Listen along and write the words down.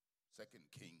2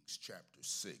 Kings chapter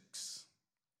 6.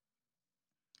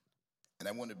 And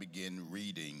I want to begin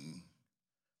reading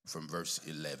from verse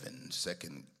 11, 2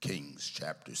 Kings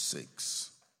chapter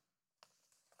 6.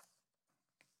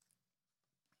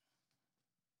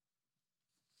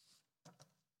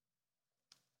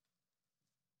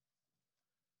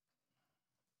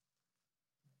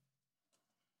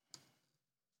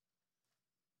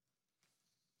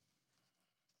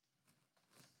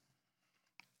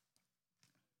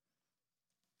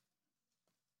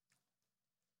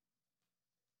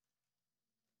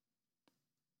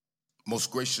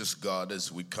 Most gracious God,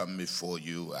 as we come before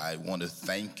you, I want to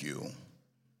thank you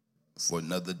for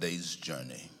another day's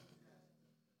journey.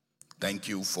 Thank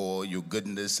you for your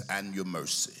goodness and your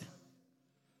mercy.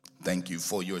 Thank you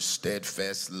for your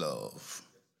steadfast love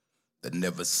that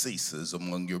never ceases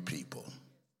among your people.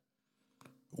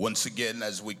 Once again,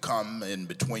 as we come in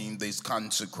between these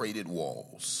consecrated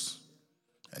walls,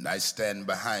 and I stand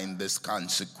behind this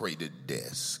consecrated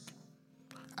desk,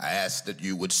 I ask that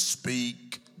you would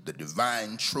speak the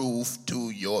divine truth to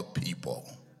your people.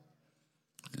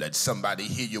 Let somebody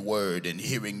hear your word, and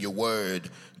hearing your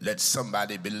word, let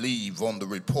somebody believe on the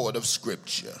report of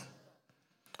Scripture.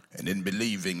 And in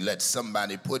believing, let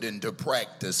somebody put into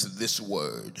practice this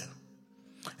word.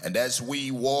 And as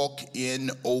we walk in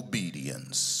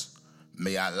obedience,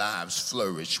 may our lives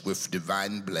flourish with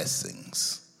divine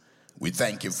blessings. We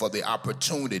thank you for the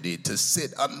opportunity to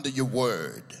sit under your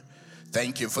word.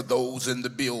 Thank you for those in the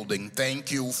building.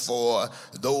 Thank you for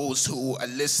those who are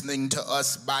listening to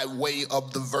us by way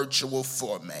of the virtual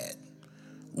format.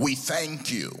 We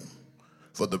thank you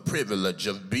for the privilege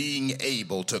of being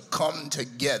able to come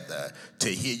together to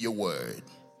hear your word.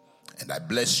 And I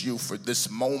bless you for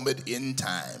this moment in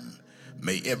time.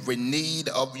 May every need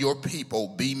of your people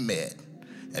be met.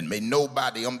 And may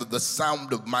nobody under the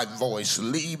sound of my voice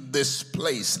leave this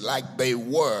place like they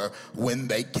were when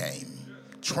they came.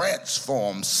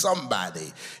 Transform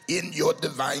somebody in your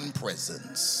divine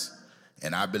presence.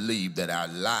 And I believe that our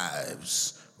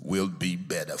lives will be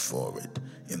better for it.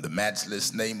 In the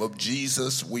matchless name of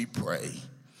Jesus, we pray.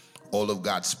 All of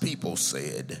God's people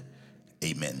said,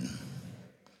 amen.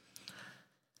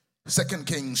 2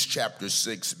 Kings chapter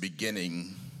 6,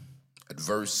 beginning at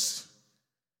verse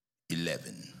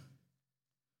 11.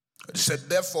 It said,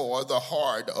 therefore, the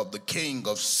heart of the king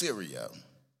of Syria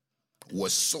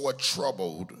was sore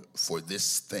troubled for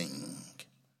this thing.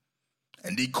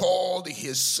 And he called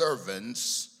his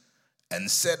servants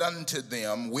and said unto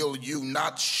them, will you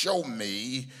not show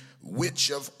me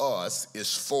which of us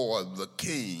is for the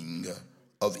king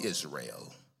of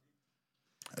Israel?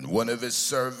 And one of his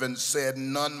servants said,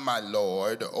 none, my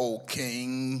lord, O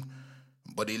king,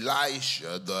 but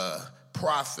Elisha the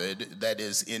prophet that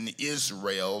is in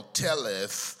Israel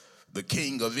telleth the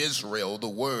king of Israel the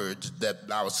words that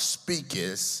thou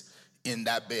speakest in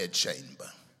thy bedchamber.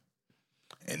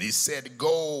 And he said,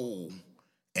 go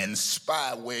and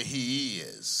spy where he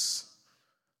is,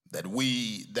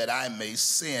 that I may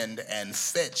send and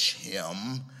fetch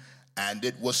him. And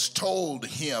it was told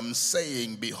him,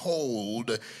 saying,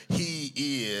 behold, he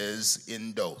is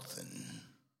in Dothan.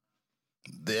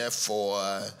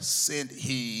 Therefore sent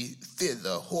he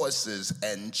thither horses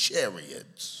and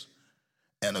chariots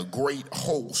and a great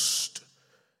host,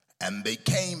 and they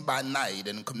came by night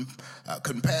and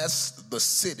compassed the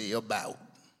city about.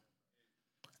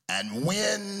 And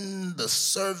when the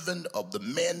servant of the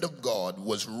man of God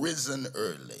was risen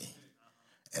early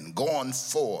and gone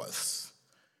forth,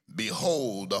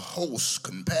 behold, the host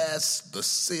compassed the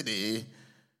city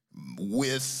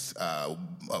with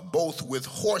both with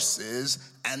horses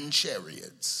and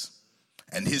chariots.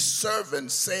 And his servant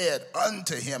said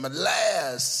unto him,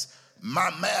 alas,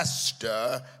 my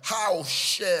master, how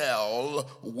shall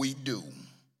we do?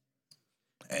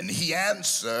 And he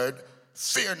answered,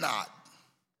 fear not,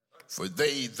 for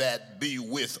they that be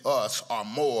with us are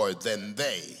more than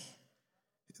they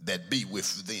that be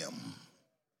with them.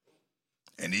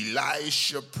 And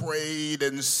Elisha prayed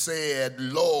and said,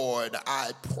 Lord,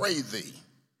 I pray thee,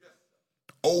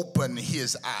 open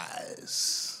his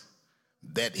eyes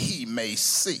that he may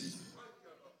see.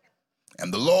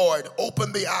 And the Lord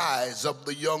opened the eyes of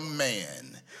the young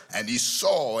man, and he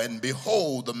saw, and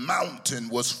behold, the mountain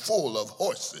was full of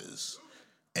horses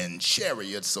and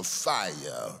chariots of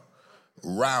fire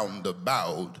round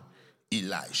about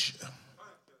Elisha.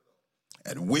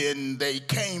 And when they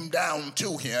came down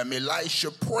to him, Elisha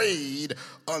prayed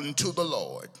unto the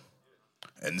Lord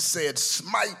and said,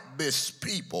 smite this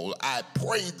people, I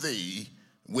pray thee,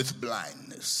 with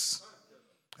blindness.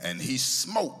 And he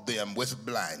smote them with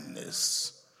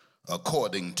blindness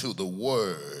according to the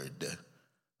word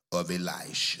of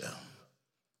Elisha.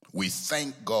 We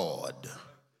thank God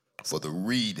for the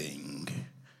reading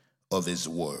of his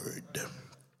word.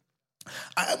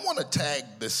 I want to tag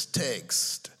this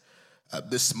text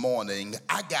this morning.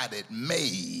 I got it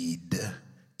made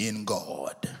in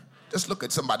God. Just look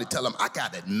at somebody, tell them, I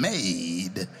got it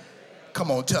made.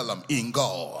 Come on, tell them, in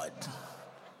God.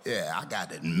 Yeah, I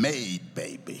got it made,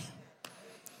 baby.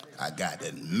 I got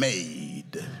it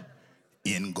made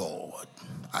in God.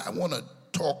 I want to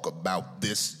talk about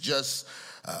this just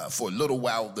for a little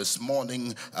while this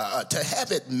morning. To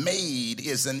have it made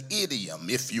is an idiom,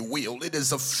 if you will. It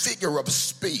is a figure of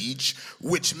speech,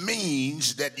 which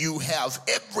means that you have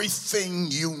everything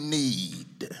you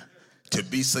need to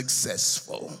be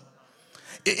successful.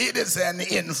 It is an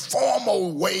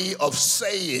informal way of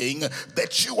saying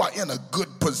that you are in a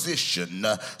good position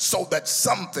so that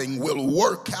something will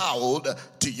work out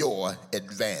to your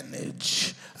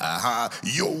advantage.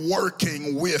 You're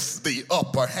working with the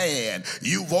upper hand.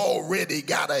 You've already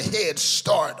got a head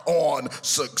start on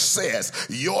success.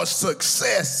 Your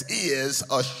success is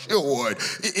assured.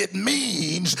 It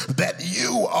means that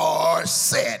you are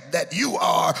set, that you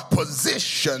are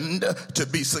positioned to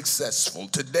be successful.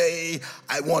 Today,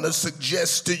 I want to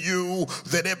suggest to you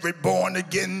that every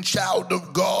born-again child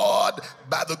of God,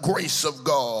 by the grace of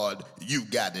God, you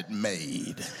got it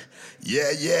made.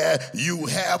 Yeah, you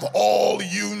have all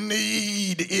you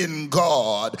need in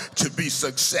God to be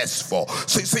successful.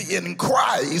 See, in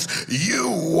Christ,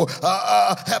 you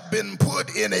have been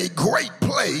put in a great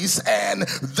place, and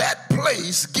that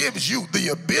place gives you the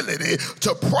ability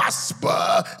to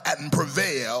prosper and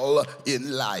prevail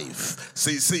in life.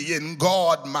 See, in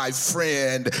God, my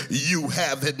friend, you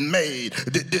have it made.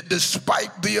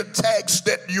 Despite the attacks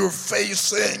that you're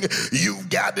facing, you've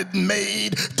got it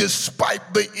made.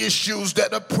 Despite the issues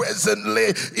that are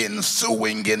presently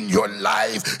ensuing in your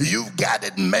life, you've got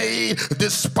it made.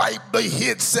 Despite the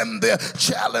hits and the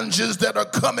challenges that are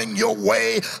coming your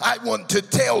way, I want to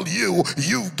tell you,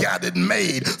 you've got it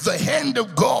made. The hand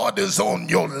of God is on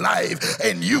your life,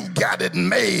 and you've got it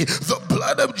made. The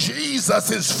blood of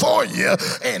Jesus is for you,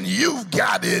 and you've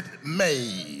got it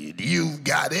made. You've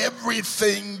got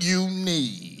everything you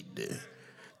need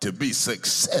to be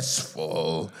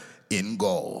successful in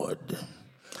God.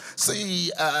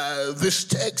 See, this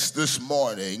text this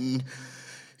morning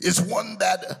is one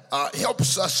that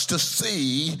helps us to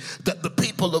see that the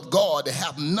people of God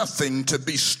have nothing to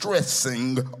be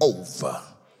stressing over.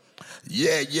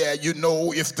 Yeah, you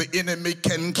know, if the enemy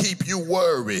can keep you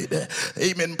worried,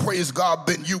 amen, praise God,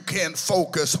 then you can't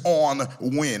focus on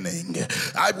winning.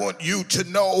 I want you to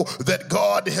know that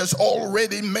God has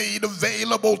already made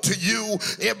available to you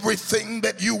everything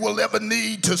that you will ever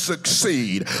need to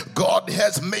succeed. God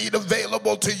has made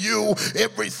available to you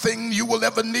everything you will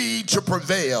ever need to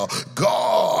prevail.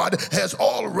 God has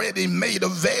already made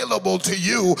available to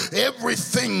you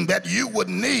everything that you would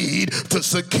need to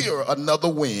secure another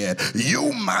win.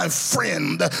 You, my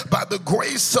friend, by the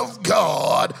grace of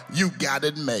God, you got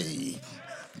it made.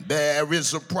 There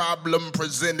is a problem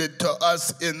presented to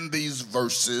us in these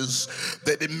verses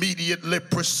that immediately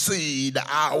precede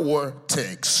our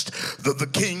text. The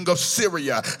king of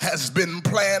Syria has been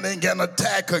planning an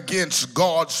attack against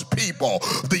God's people,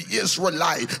 the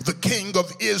Israelite, the king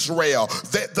of Israel.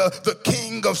 The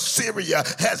king of Syria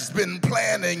has been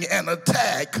planning an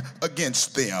attack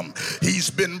against them.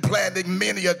 He's been planning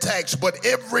many attacks, but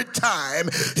every time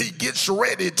he gets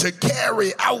ready to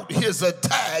carry out his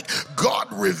attack, God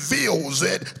reveals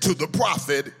it to the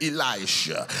prophet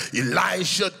Elisha.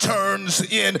 Elisha turns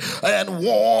in and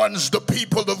warns the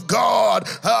people of God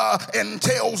and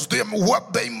tells them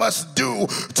what they must do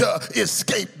to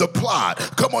escape the plot.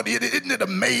 Come on, isn't it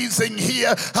amazing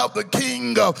here how the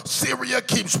king of Syria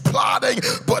keeps plotting,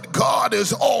 but God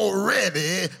is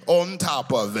already on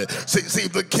top of it. See,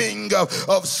 the king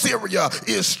of Syria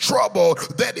is troubled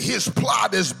that his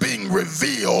plot is being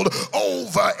revealed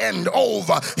over and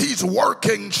over. He's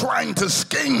working, trying to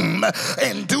scheme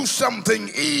and do something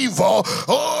evil.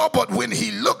 But when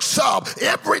he looks up,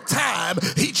 every time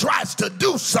he tries to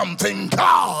do something,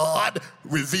 God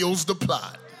reveals the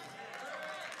plot.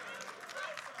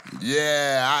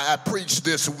 Yeah, I preached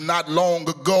this not long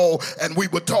ago, and we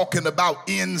were talking about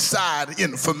inside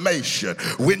information.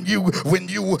 When you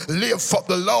live for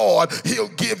the Lord, he'll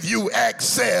give you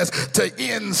access to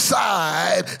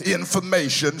inside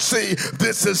information. See,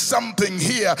 this is something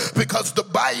here because the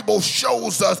Bible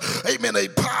shows us, amen, a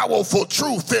powerful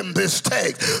truth in this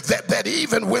text that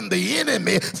even when the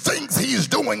enemy thinks he's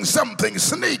doing something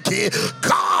sneaky,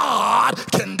 God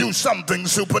can do something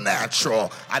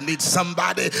supernatural. I need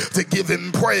somebody to give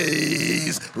him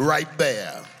praise right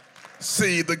there.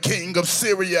 See, the king of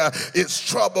Syria is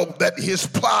troubled that his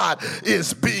plot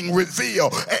is being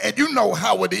revealed. And you know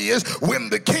how it is when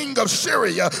the king of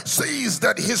Syria sees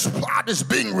that his plot is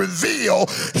being revealed.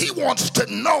 He wants to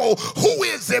know, who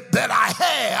is it that I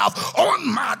have on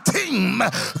my team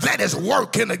that is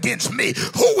working against me?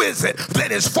 Who is it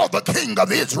that is for the king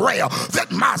of Israel,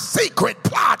 that my secret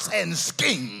plots and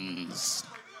schemes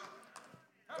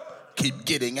keep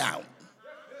getting out?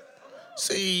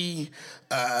 See,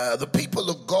 the people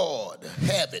of God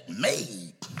have it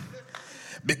made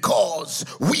because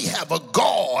we have a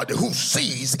God who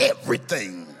sees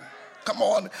everything. Come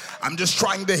on, I'm just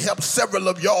trying to help several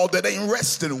of y'all that ain't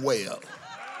resting well.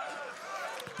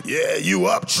 Yeah, you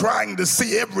up trying to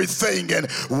see everything and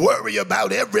worry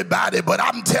about everybody, but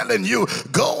I'm telling you,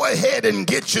 go ahead and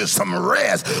get you some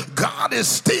rest. God is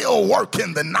still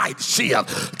working the night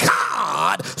shift.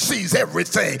 God sees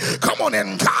everything. Come on,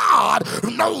 and God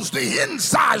knows the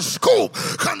inside scoop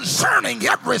concerning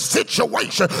every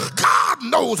situation. God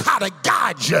knows how to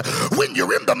guide you when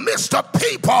you're in the midst of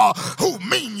people who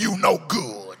mean you no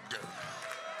good.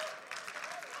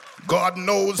 God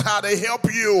knows how to help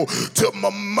you to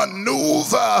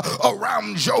maneuver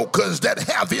around jokers that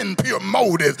have impure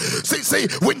motives. See,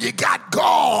 when you got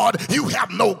God, you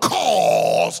have no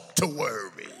cause to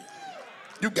worry.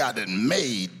 You got it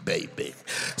made, baby.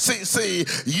 See,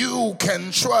 you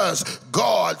can trust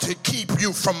God to keep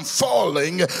you from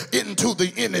falling into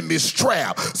the enemy's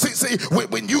trap. See,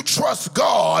 when you trust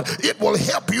God, it will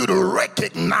help you to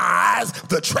recognize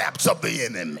the traps of the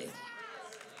enemy.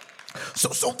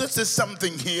 So this is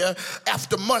something here.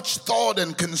 After much thought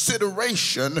and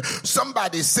consideration,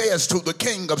 somebody says to the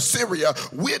king of Syria,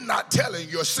 we're not telling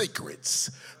your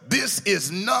secrets. This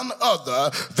is none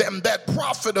other than that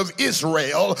prophet of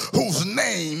Israel whose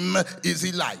name is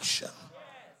Elisha.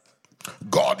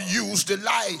 God used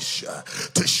Elisha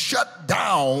to shut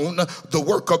down the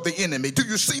work of the enemy. Do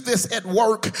you see this at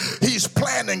work? He's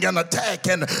planning an attack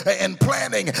and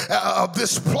planning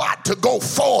this plot to go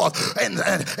forth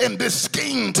and this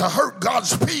scheme to hurt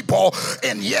God's people.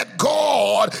 And yet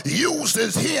God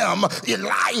uses him,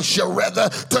 Elisha rather,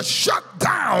 to shut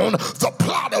down the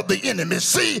plot of the enemy.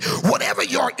 See, whatever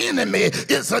your enemy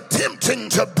is attempting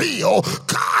to build,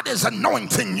 God is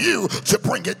anointing you to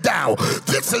bring it down.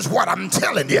 This is what I'm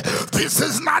telling you. This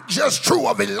is not just true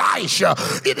of Elisha.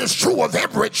 It is true of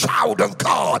every child of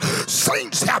God.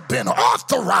 Saints have been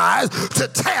authorized to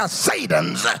tear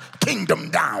Satan's kingdom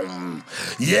down.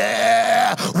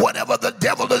 Yeah, whatever the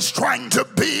devil is trying to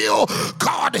build,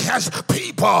 God has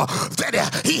people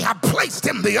that he has placed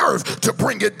in the earth to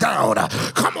bring it down.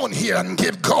 Come on here and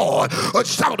give God a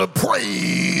shout of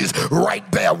praise right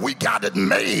there. We got it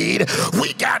made.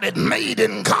 We got it made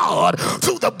in God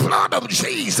through the blood of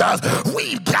Jesus.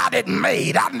 We got it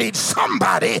made. I need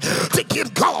somebody to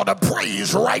give God a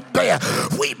praise right there.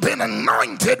 We've been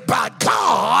anointed by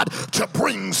God to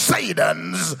bring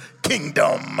Satan's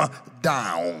kingdom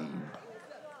down.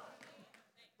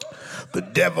 The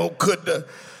devil could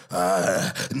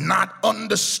not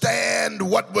understand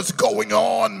what was going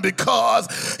on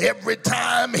because every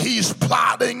time he's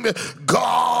plotting,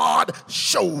 God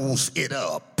shows it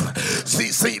up.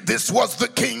 See, this was the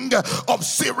king of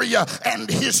Syria and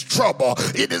his trouble.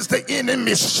 It is the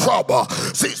enemy's trouble.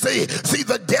 See,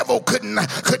 the devil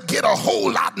could get a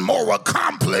whole lot more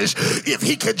accomplished if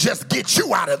he could just get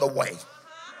you out of the way.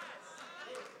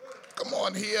 Come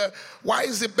on here. Why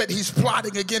is it that he's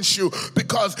plotting against you?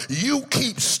 Because you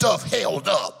keep stuff held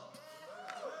up.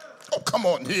 Oh, come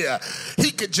on here.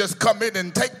 He could just come in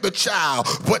and take the child,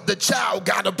 but the child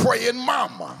got a praying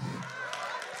mama.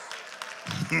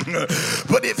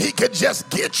 But if he could just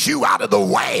get you out of the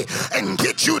way and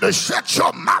get you to shut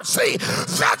your mouth, see,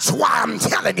 that's why I'm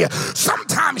telling you,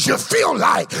 sometimes you feel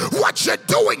like what you're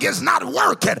doing is not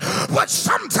working, but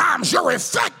sometimes your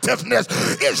effectiveness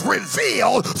is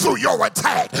revealed through your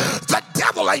attack. The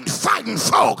devil ain't fighting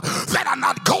folk that are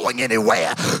not going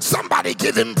anywhere. Somebody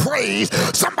give him praise.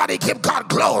 Somebody give God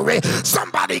glory.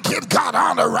 Somebody give God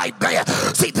honor right there.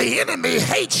 See, the enemy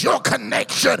hates your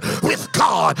connection with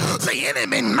God. The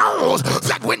enemy knows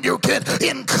that when you get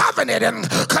in covenant and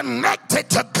connected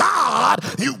to God,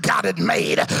 you got it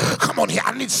made. Come on here.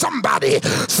 I need somebody,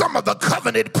 some of the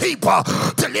covenant people,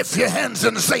 to lift your hands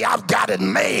and say, I've got it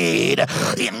made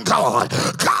in God.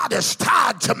 God is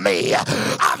tied to me.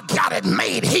 I've got it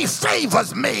made. He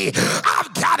favors me.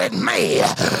 I've got it made.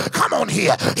 Come on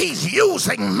here. He's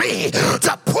using me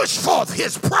to push forth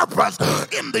his purpose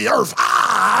in the earth.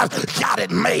 I've got it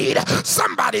made.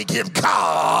 Somebody give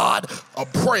God a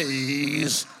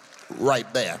praise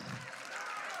right there.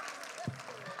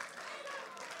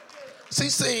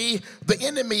 See, the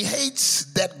enemy hates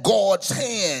that God's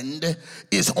hand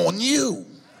is on you.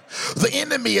 The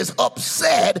enemy is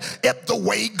upset at the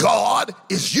way God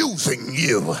is using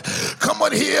you. Come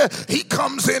on here. He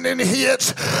comes in and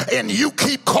hits, and you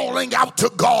keep calling out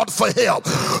to God for help.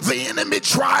 The enemy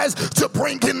tries to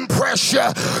bring in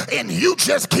pressure, and you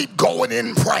just keep going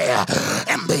in prayer.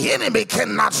 And the enemy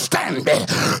cannot stand it.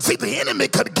 See, the enemy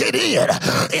could get in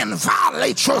and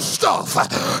violate your stuff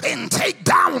and take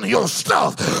down your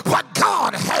stuff, but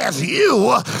God has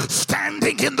you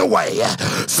standing in the way.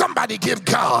 Somebody give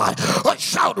God a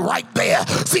shout right there.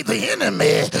 See, the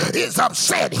enemy is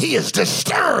upset. He is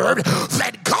disturbed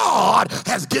that God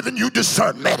has given you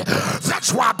discernment.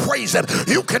 That's why, praise him,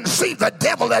 you can see the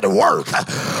devil at work.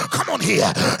 Come on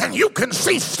here. And you can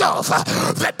see stuff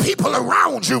that people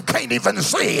around you can't even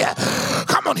see.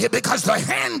 Come on here, because the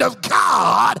hand of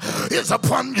God is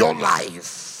upon your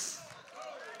life.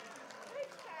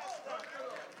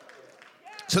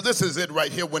 So this is it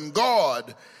right here. When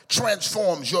God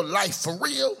transforms your life for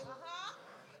real,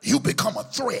 you become a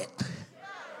threat.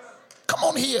 Come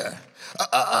on here.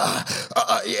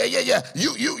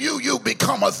 You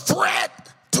become a threat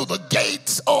to the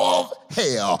gates of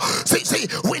hell. See,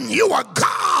 when you are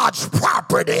God's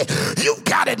property, you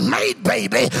got it made,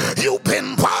 baby. You've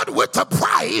been bought with a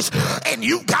price, and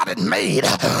you got it made.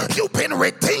 You've been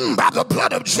redeemed by the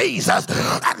blood of Jesus,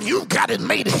 and you got it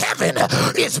made. Heaven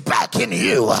is back in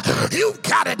you. You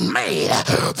got it made.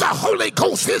 The Holy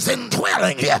Ghost is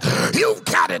indwelling you. You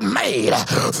got it made.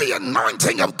 The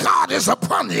anointing of God is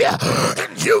upon you,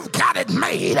 and you've got it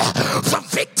made. The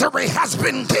victory has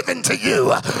been given to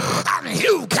you, and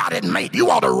you got it made.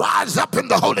 You ought to rise up in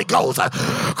the Holy Ghost.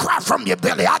 Cry from your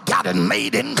belly, I got it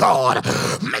made in God.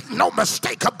 Make no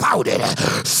mistake about it.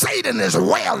 Satan is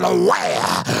well aware,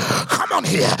 come on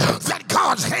here, that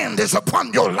God's hand is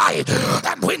upon your life.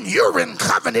 And when you're in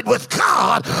covenant with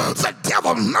God, the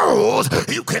devil knows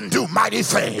you can do mighty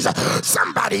things.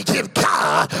 Somebody give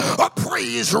God a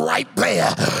praise right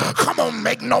there. Come on,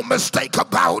 make no mistake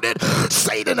about it.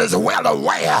 Satan is well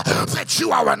aware that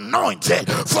you are anointed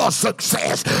for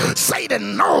success.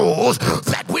 Satan knows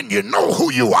that when you know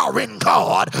who you are in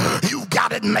God, you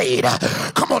got it made.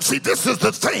 Come on, see, this is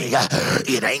the thing.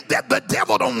 It ain't that the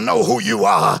devil don't know who you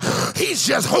are. He's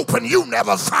just hoping you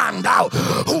never find out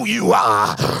who you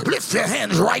are. Lift your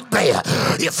hands right there.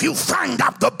 If you find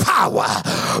out the power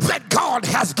that God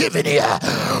has given you,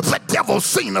 the devil's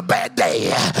seen a bad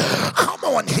day. Come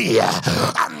on here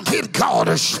and give God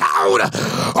a shout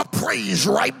of praise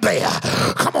right there.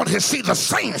 Come on here, see, the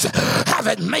saints have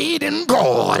it made in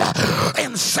God,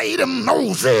 and Satan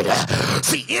knows it.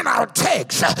 See, in our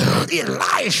text,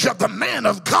 Elisha, the man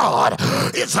of God,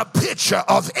 is a picture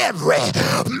of every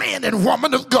man and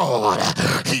woman of God.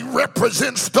 He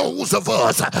represents those of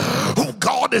us who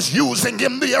God is using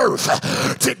in the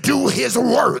earth to do his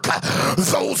work.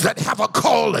 Those that have a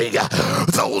calling,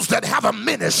 those that have a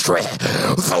ministry,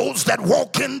 those that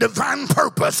walk in divine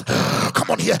purpose.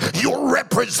 Come on here, you're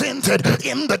represented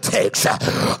in the text.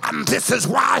 And this is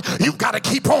why you got to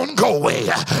keep on going.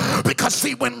 Because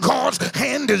see, when God's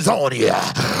hand is on you,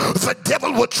 the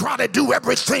devil will try to do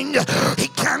everything he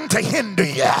can to hinder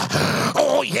you.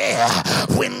 Oh yeah,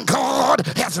 when God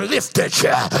has lifted you,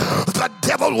 the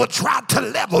devil will try to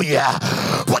level you.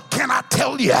 What can I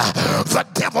tell you? The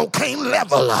devil can't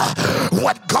level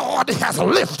what God has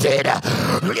lifted.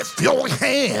 Lift your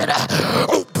hand,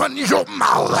 open your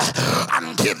mouth,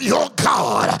 and give your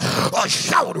God a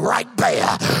shout right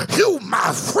there. You,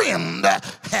 my friend,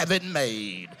 have it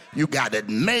made. You got it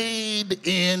made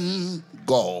in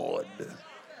God.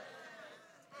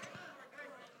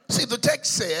 See, the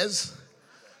text says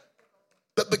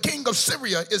that the king of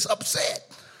Syria is upset.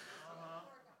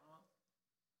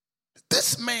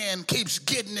 This man keeps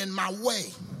getting in my way.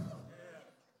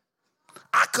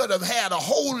 I could have had a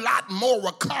whole lot more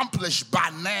accomplished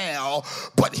by now,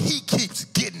 but he keeps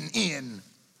getting in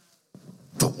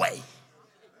the way.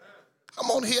 Come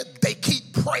on here, they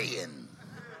keep praying.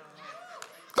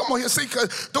 Come on here, see,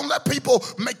 because don't let people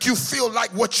make you feel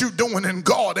like what you're doing in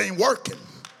God ain't working.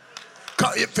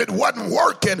 Because if it wasn't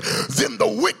working, then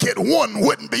the wicked one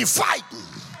wouldn't be fighting.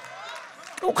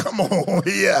 Oh, come on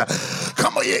here.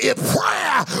 Come on, if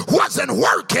prayer wasn't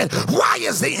working, why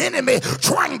is the enemy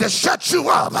trying to shut you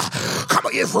up? Come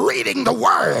on, if reading the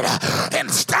word and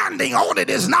standing on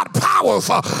it is not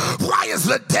powerful, why is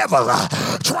the devil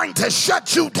trying to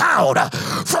shut you down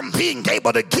from being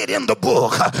able to get in the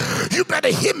book? You better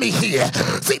hear me here.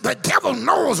 See, the devil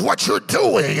knows what you're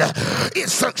doing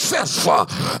is successful.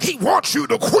 He wants you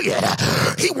to quit.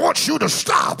 He wants you to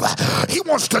stop. He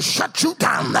wants to shut you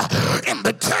down. And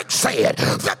the text said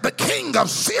that the king of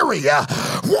Syria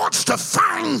wants to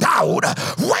find out,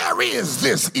 where is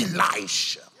this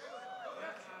Elisha?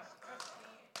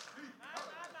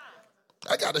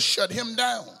 I got to shut him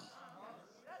down.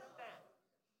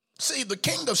 See, the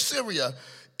king of Syria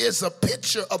is a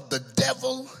picture of the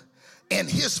devil and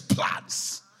his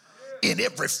plots in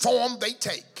every form they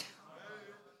take.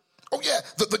 Oh yeah,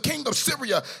 the king of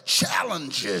Syria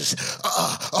challenges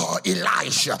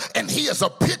Elisha, and he is a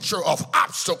picture of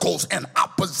obstacles and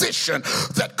opposition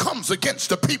that comes against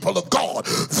the people of God,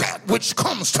 that which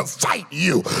comes to fight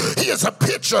you. He is a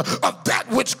picture of that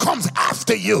which comes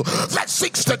after you, that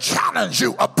seeks to challenge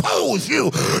you, oppose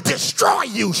you, destroy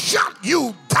you, shut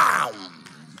you down.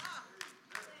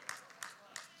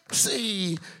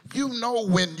 See, you know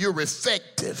when you're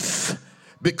effective,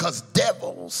 because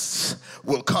devils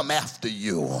will come after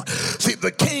you. See,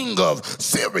 the king of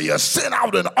Syria sent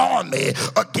out an army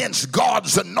against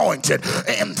God's anointed.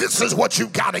 And this is what you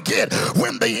got to get.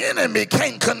 When the enemy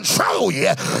can't control you,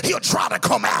 he'll try to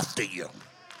come after you.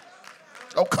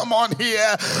 Oh, come on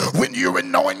here. When you're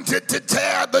anointed to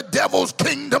tear the devil's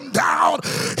kingdom down,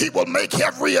 he will make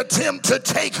every attempt to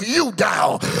take you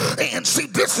down. And see,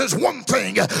 this is one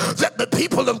thing that the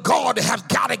people of God have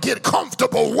got to get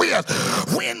comfortable with.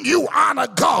 When you honor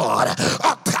God,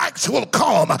 attacks will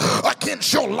come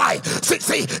against your life.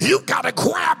 See, you got to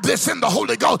grab this in the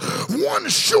Holy Ghost. One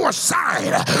sure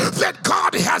sign that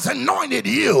God has anointed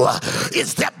you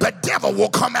is that the devil will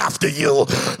come after you.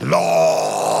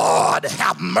 Lord,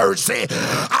 have mercy.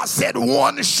 I said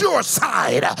one sure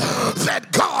sign that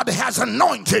God has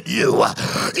anointed you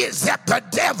is that the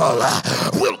devil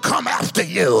will come after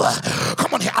you.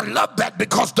 Come on here. I love that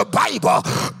because the Bible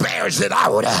bears it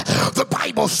out. The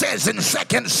Bible says in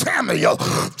 2 Samuel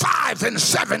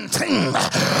 5:17,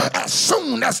 as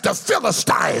soon as the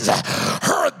Philistines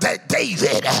heard that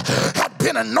David had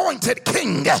been anointed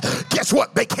king, guess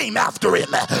what? They came after him.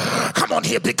 Come on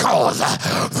here, because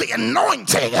the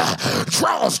anointing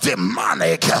draws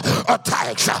demonic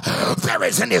attacks. There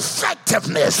is an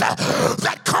effectiveness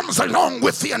that comes along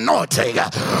with the anointing,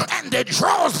 and it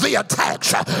draws the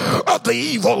attacks of the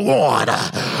evil one.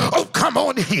 Oh, come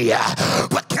on here.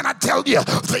 But can I tell you,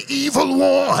 the evil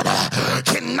one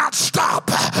cannot stop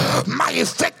my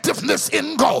effectiveness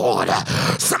in God.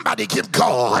 Somebody give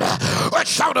God a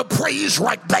shout of praise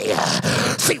right there.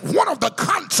 See, one of the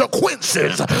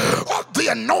consequences of the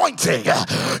anointing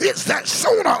is that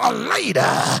sooner or later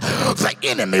the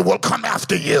enemy will come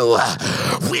after you.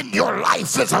 When your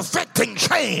life is affecting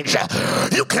change,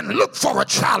 you can look for a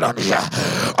challenge.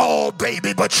 Oh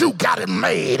baby, but you got it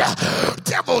made.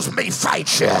 Devils may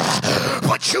fight you,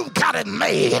 but you got it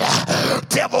made.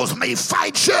 Devils may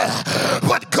fight you,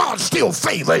 but God still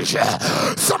favors you.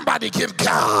 Somebody give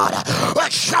God a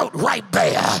shout right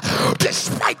there.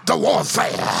 Despite the warfare,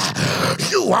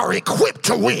 you are equipped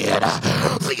to win.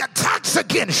 The attacks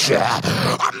against you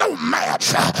are no match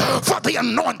for the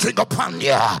anointing upon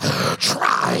you.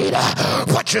 Tried,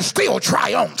 but you're still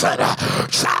triumphant.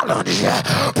 Challenged,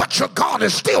 but your God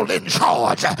is still in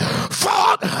charge.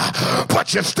 Fought,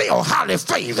 but you're still highly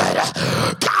favored.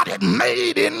 Got it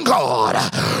made in God.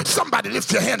 Somebody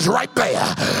lift your hands right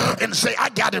there and say, I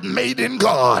got it made in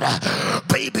God.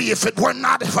 Baby, if it were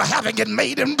not for having it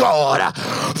made in God,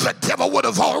 the devil would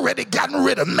have already gotten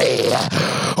rid of me.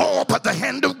 Oh, but the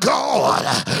hand of God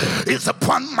is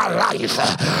upon my life,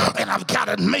 and I've got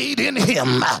it made in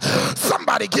him.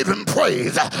 Somebody give him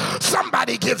praise.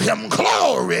 Somebody give him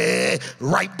glory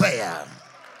right there.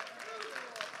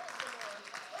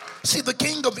 See, the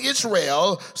king of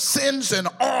Israel sends an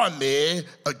army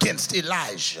against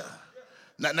Elijah.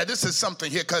 Now this is something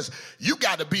here, because you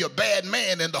got to be a bad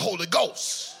man in the Holy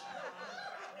Ghost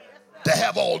to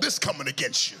have all this coming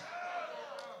against you.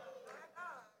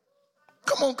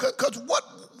 Come on, because what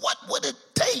would it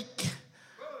take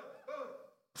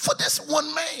for this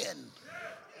one man?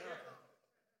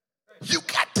 You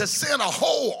got to send a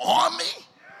whole army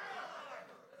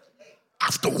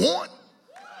after one.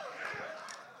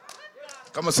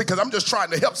 Come on, see, because I'm just trying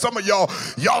to help some of y'all.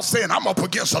 Y'all saying I'm up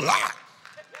against a lot.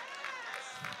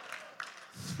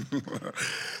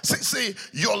 See,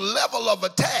 your level of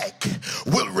attack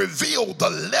will reveal the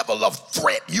level of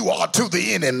threat you are to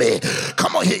the enemy.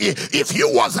 Come on here. If you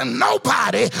wasn't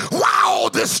nobody, why all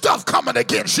this stuff coming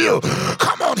against you?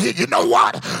 Come on here. You know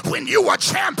what? When you are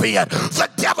champion, the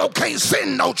devil can't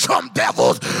send no Trump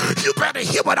devils. You better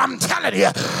hear what I'm telling you.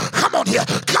 Come on here.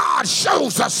 God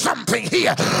shows us something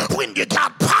here. When you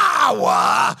got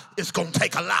power, it's going to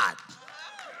take a lot.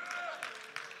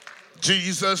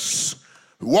 Jesus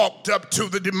walked up to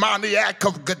the demoniac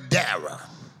of Gadara.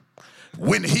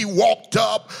 When he walked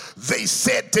up, they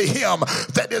said to him,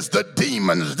 that is the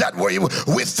demons that were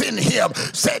within him,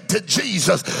 said to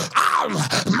Jesus,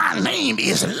 my name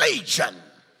is Legion,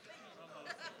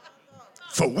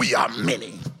 for we are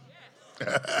many.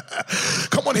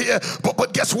 Come on here.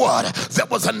 But guess what? There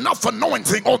was enough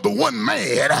anointing on the one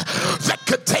man that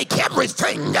could take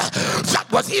everything that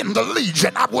was in the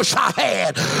legion. I wish I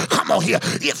had. Come on here.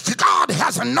 If God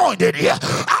has anointed you,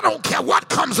 I don't care what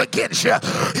comes against you.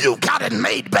 You got it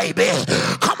made, baby.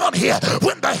 Come on here.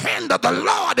 When the hand of the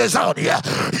Lord is on you,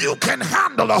 you can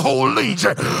handle a whole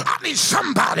legion. I need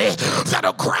somebody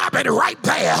that'll grab it right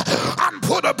there and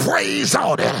put a praise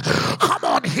on it. Come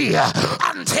on here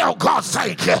and tell God,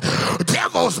 thank you.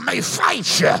 Devils may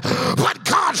fight you, but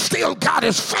God still got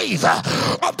his favor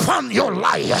upon your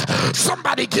life.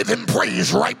 Somebody give him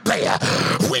praise right there.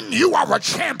 When you are a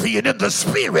champion in the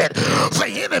spirit,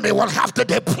 the enemy will have to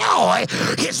deploy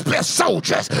his best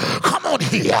soldiers. Come on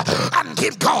here and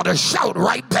give God a shout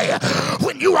right there.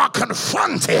 When you are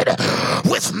confronted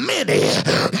with many,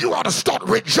 you ought to start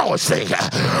rejoicing,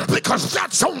 because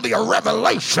that's only a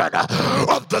revelation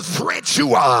of the threat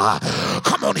you are.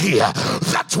 Come on here.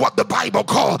 That's what the Bible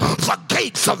calls the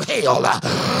gates of hell.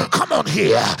 Come on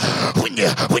here. When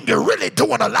you're really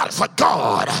doing a lot for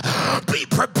God, be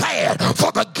prepared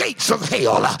for the gates of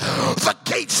hell. The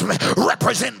gates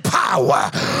represent power.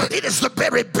 It is the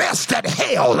very best that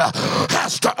hell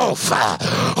has to offer.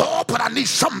 Oh, but I need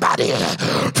somebody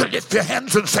to lift your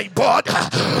hands and say, "Bud,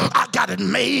 I got it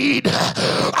made.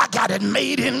 I got it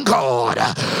made in God."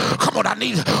 Come on, I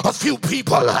need a few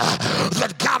people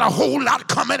that got a whole lot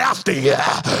coming after you.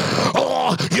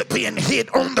 Or you're being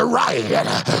hit on the right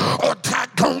or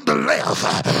attacked on the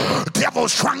left.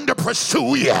 Devil's trying to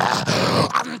pursue you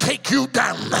and take you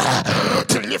down.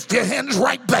 To lift your hands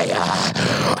right there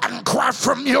and cry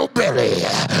from your belly,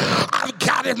 "I've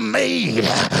got it made.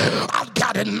 I've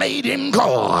got it made in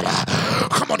God."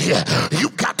 Come on here.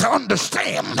 You've got to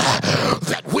understand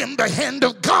that when the hand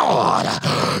of God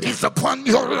is upon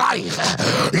your life,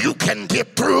 you can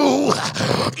get through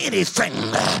anything.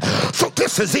 So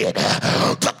this is it.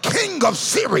 The king of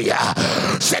Syria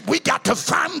said, "We got to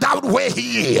find out where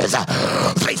he is."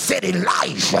 They said,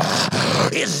 "Elijah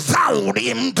is down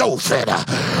in Dothan.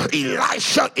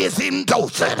 Elisha is in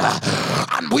Dothan,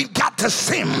 and we've got to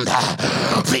send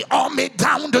the army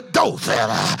down to Dothan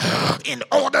in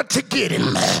order to get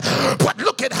him." But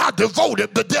look at how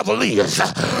devoted the devil is.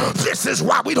 This is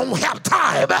why we don't have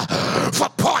time for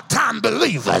part-time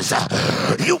believers.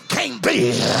 You can't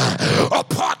be a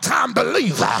part-time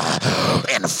believer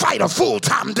and fight a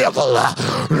full-time devil.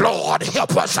 Lord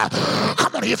help us.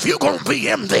 Come on, if you're gonna be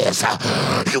in this,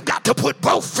 you got to put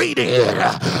both feet in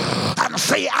and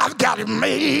say, "I've got it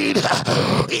made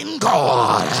in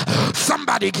God."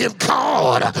 Somebody give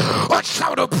God a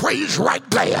shout of praise right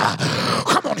there.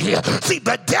 Come on here. See,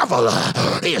 the devil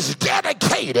is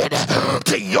dedicated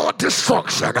to your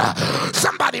destruction.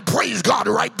 Somebody praise God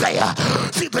right there.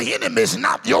 See, the enemy is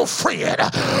not your friend,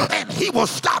 and he will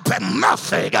stop at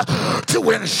nothing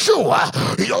to ensure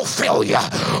your failure.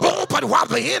 Oh, but while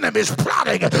the enemy is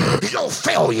plotting your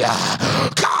failure,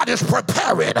 God is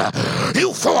preparing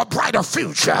you for a brighter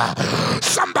future.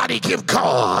 Somebody give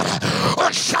God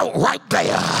a shout right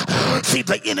there. See,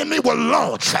 the enemy will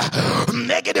launch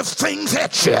negative things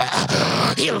at you.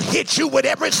 He'll hit you with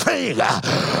everything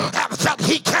that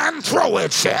he can throw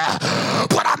at you.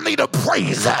 But I need a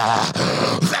praiser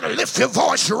that'll lift your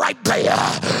voice right there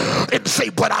and say,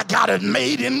 "But I got it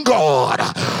made in God."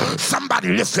 Somebody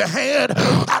lift your hand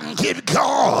and give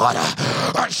God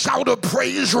a shout of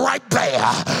praise right there.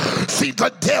 See,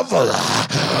 the devil,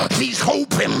 he's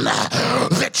hoping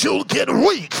that you'll get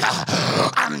weak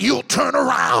and you'll turn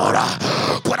around.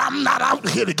 But I'm not out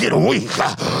here to get weak.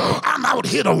 I'm out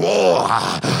here to war.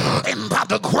 And by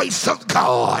the grace of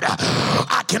God,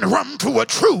 I can run through a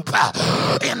troop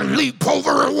and leap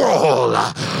over a wall.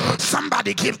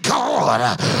 Somebody give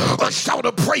God a shout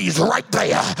of praise right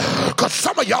there. Because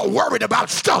some of y'all worried about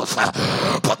stuff,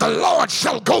 but the Lord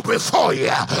shall go before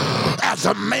you as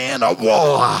a man of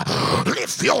war.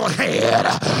 Lift your head,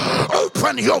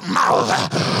 open your mouth,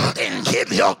 and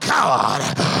Give your God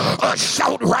a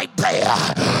shout right there.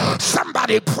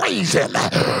 Somebody praise him.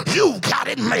 You got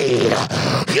it made.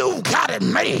 You got it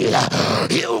made.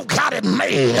 You got it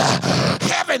made.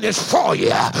 Heaven is for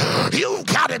you. You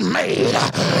got it made.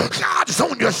 God's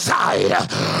on your side.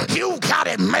 You got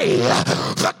it made.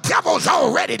 The devil's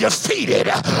already defeated.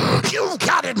 You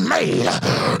got it made.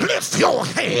 Lift your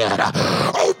hand.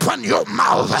 Open your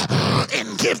mouth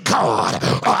and give God,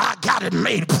 oh, I got it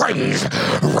made, praise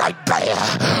right there,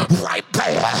 right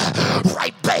there,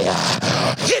 right there.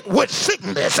 Hit with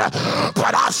sickness,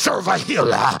 but I serve a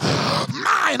healer.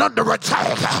 Mind under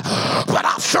attack, but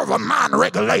I serve a mind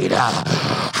regulator.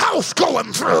 House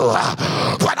going through,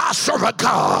 but I serve a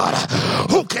God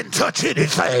who can touch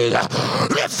anything.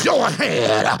 Lift your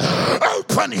head,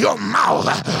 open your mouth,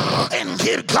 and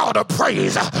give God a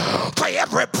praise. For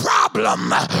every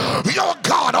problem, your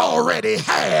God already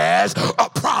has a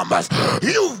promise.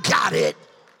 You got it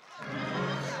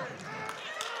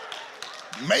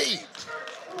made.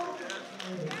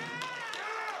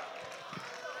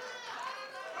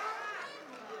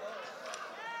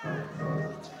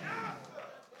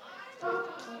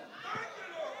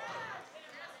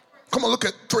 Come on, look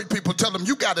at three people. Tell them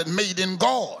you got it made in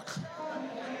God.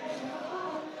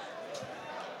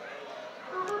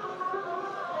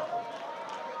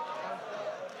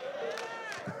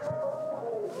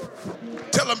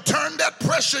 Tell them turn that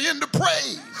pressure into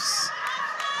praise.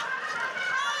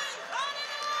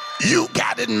 You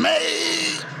got it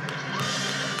made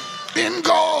in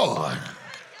God.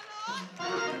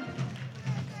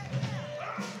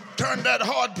 Turn that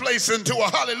hard place into a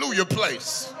hallelujah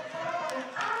place.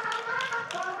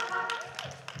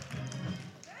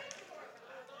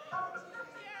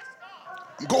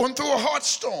 I'm going through a heart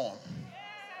storm.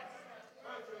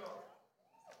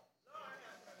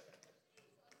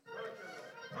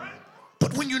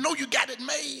 But when you know you got it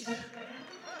made,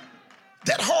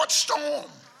 that heart storm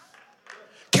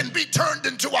can be turned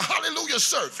into a hallelujah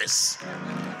service.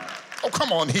 Oh,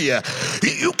 come on here.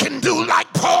 You can do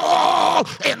like Paul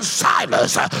and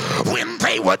Silas when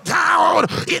they were down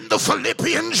in the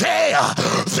Philippian jail.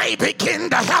 They begin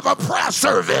to have a prayer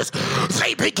service.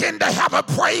 They begin to have a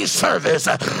praise service.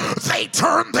 They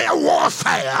turn their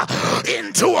warfare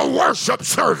into a worship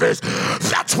service.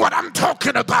 That's what I'm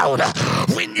talking about.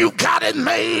 When you got it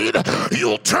made,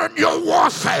 you'll turn your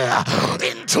warfare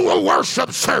into a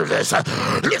worship service.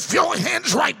 Lift your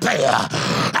hands right there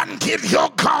and give your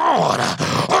God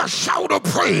a shout of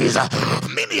praise.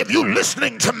 Many of you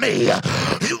listening to me,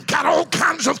 you've got all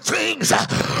kinds of things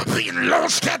being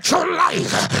lost at your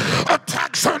life.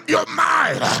 Attacks on your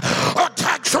mind,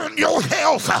 attacks on your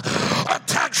health,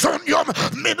 attacks on your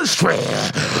ministry,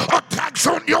 attacks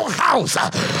on your house,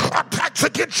 attacks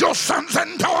against your sons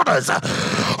and daughters,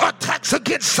 attacks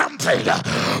against something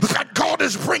that God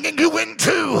is bringing you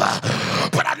into.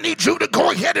 But I need you to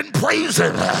go ahead and praise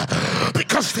him,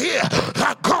 because here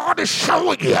God is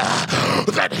showing you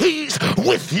that he's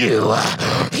with you.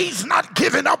 He's not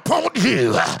giving up on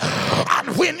you.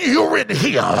 And when you're in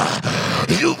him,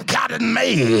 you've got it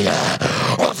made.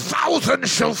 1,000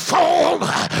 shall fall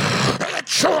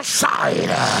at your side,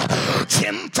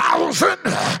 10,000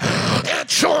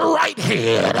 at your right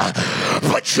hand,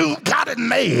 but you got it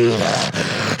made.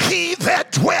 He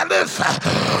that dwelleth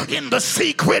in the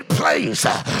secret place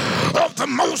of the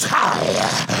Most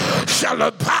High shall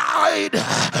abide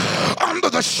under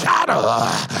the shadow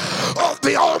of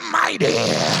the Almighty.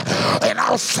 And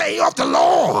I'll say of the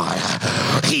Lord,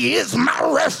 he is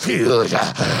my refuge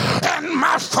and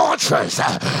my fortress,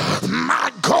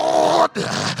 my God,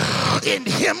 in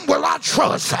him will I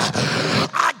trust.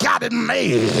 I got it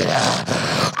made.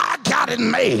 I got it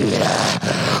made.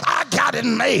 I got it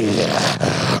made.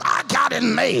 I got it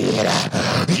made.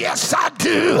 Yes, I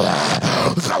do.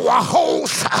 Though a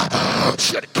host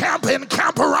should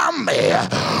encamp around me,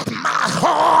 my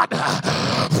heart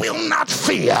will not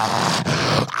fear.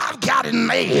 I've got it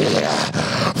made.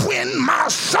 When my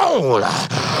soul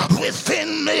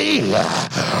within me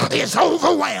is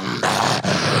overwhelmed,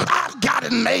 I've got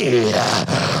it made.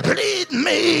 Lead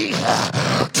me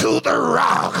to the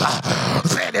rock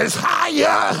that is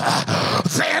higher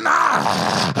than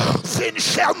I. Then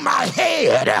shall my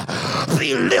head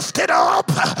be lifted up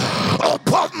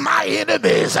above my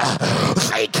enemies.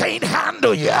 They can't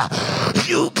handle you.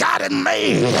 You got it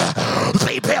made.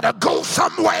 They better go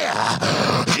somewhere.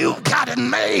 You got it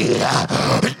made.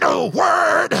 No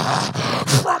word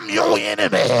from your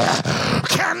enemy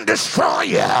can destroy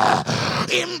you.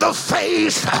 In the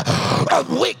face of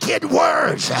wicked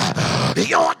words,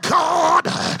 your God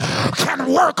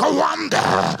can work a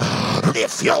wonder.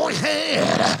 Lift your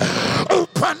head.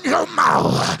 Open your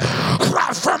mouth.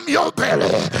 Cry from your belly.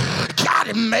 Got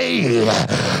it made.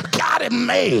 Got it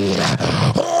made.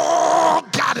 Oh,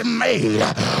 got it made.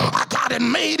 I got it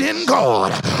made in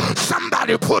God.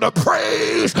 Somebody put a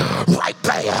praise right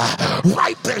there.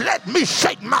 Right there. Let me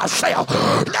shake myself.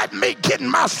 Let me get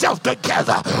myself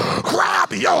together.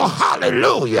 Grab your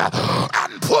hallelujah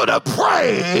and put a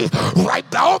praise right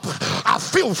there. I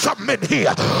feel something in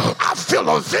here. I feel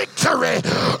a victory.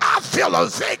 I feel a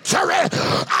victory.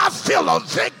 I feel a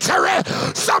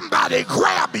victory. Somebody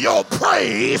grab your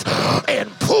praise and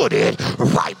put it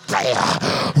right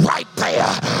there. Right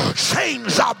there.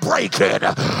 Chains are breaking.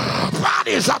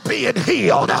 Bodies are being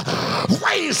healed.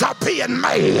 Ways are being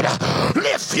made.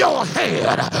 Lift your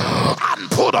head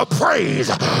and put a praise.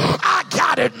 I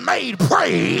got it made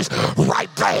praise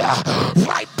right there.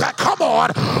 Right there. Come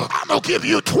on. I'm going to give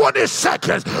you 20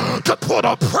 seconds to put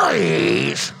a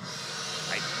praise.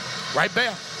 Right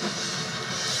there.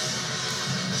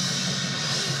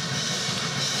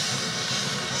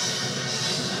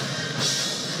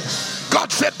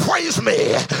 God said, praise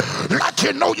me like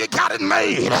you know you got it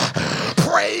made.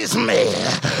 Praise me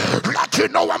like you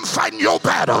know I'm fighting your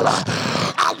battle.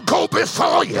 I'll go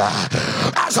before you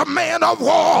as a man of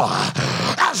war.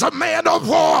 As a man of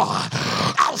war,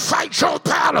 I'll fight your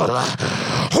battle.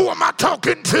 Who am I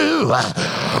talking to?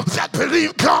 That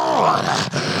believe God.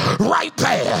 Right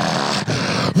there.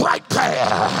 Right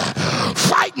there.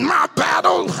 Fight my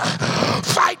battle.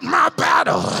 Fight my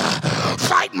battle.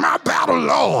 Fight my battle,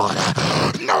 Lord.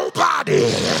 Nobody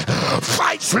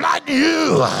fights like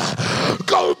you.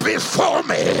 Go before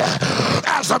me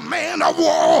as a man of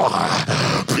war.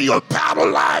 Be a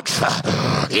battle axe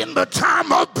in the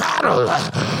time of battle.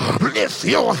 Lift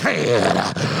your head.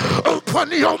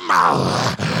 Open your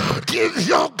mouth. Give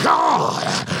your God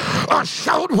a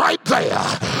shout right there.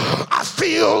 I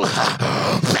feel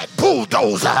that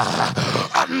bulldozer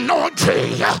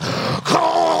anointing.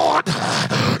 God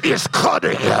is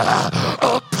cutting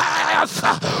a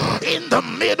path in the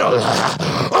middle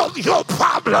of your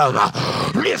problem.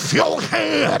 Lift your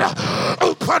head.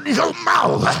 Open your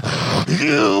mouth.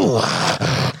 You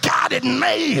got it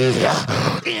made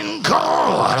in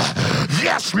God.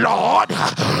 Yes, Lord.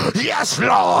 Yes,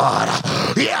 Lord.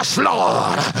 Yes,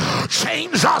 Lord.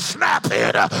 Chains are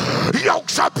snapping.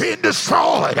 Yokes are being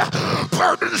destroyed.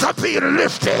 Burdens are being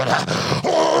lifted.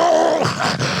 Oh,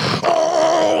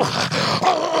 oh,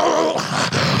 oh.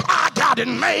 I got it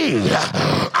made.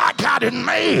 I got it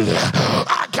made.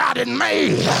 I got it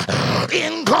made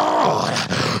in God.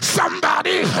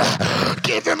 Somebody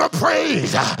give him a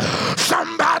praise.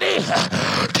 Somebody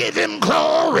give him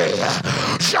glory.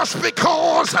 Just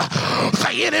because the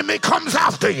enemy comes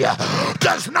after you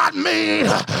does not mean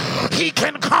he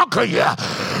can conquer you.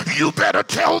 You better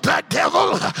tell that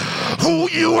devil who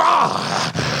you are.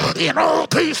 In all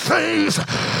these things,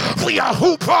 we are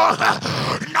hooper,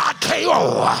 not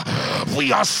KO.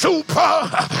 We are super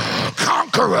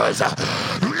conquerors.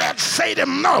 Let's say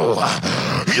them no.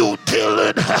 You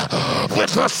dealing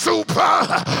with a super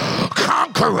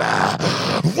conqueror.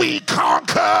 We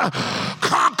conquer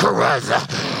conquerors.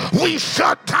 We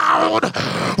shut down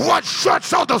what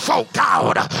shuts other folk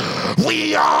down.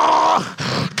 We are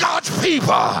God's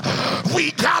people.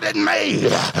 We got it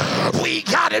made. We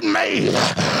got it made.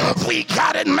 We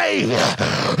got it made.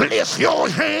 Lift your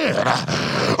head.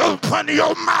 Open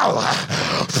your mouth.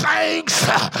 Thanks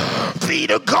be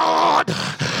to God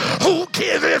who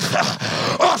giveth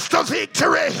us the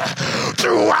victory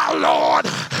through our Lord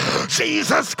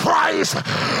Jesus Christ.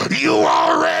 You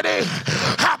already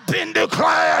have been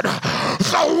declared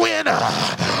the winner,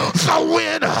 the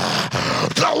winner,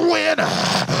 the winner.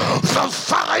 The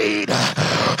fight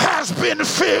has been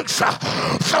fixed.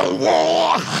 The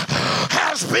war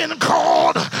has been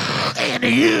called, and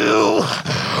you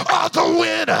are the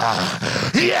winner.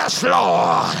 Yes,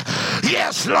 Lord.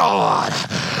 Yes, Lord.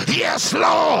 Yes,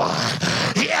 Lord.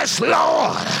 Yes,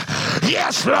 Lord.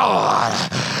 Yes, Lord.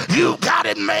 You got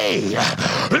it made.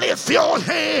 Lift your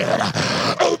head.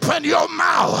 Open your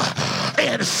mouth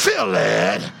and fill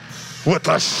it with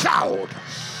a shout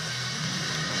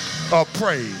of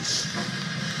praise.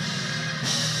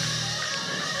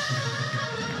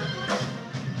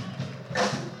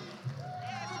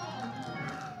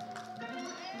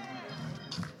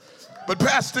 But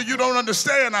Pastor, you don't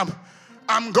understand.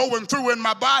 I'm going through in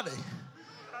my body.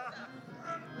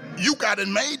 You got it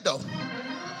made though.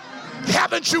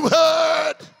 Haven't you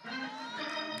heard?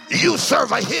 You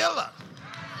serve a healer.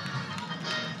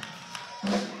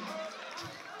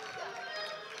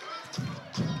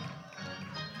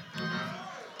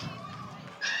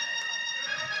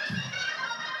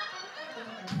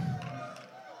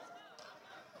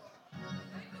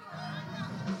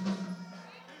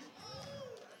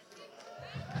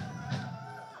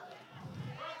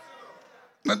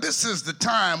 Now, this is the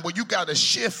time where you got to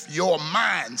shift your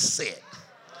mindset.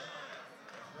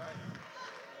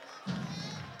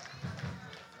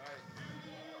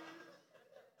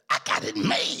 I got it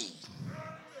made.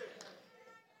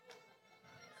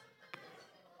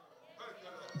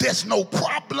 There's no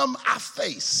problem I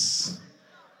face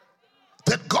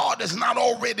that God has not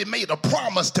already made a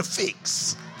promise to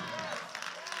fix.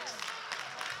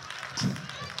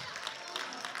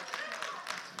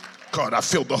 God, I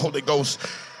feel the Holy Ghost.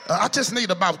 I just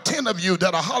need about 10 of you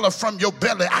that'll holler from your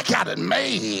belly, I got it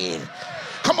made.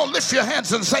 Come on, lift your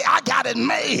hands and say, I got it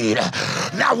made.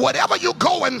 Now, whatever you're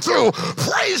going through,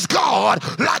 praise God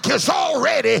like it's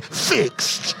already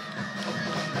fixed.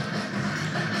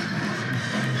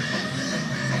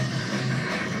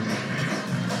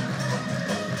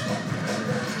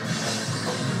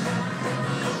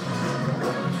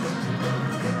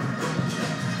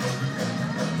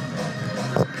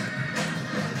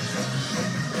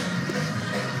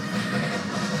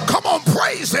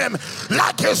 Praise him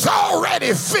like it's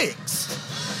already fixed.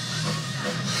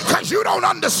 Because you don't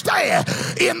understand,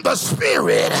 in the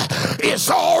spirit, it's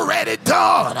already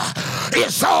done.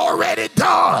 It's already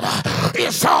done.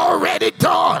 It's already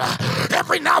done.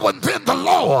 Every now and then the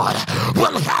Lord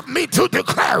will have me to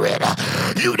declare it.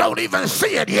 You don't even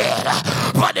see it yet,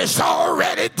 but it's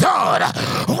already done.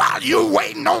 While you're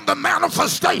waiting on the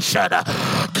manifestation,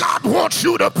 God wants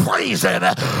you to praise him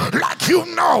like you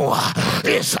know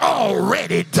it's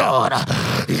already done.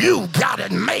 You got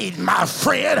it made, my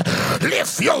friend.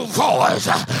 Lift your voice,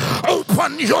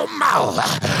 open your mouth,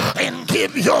 and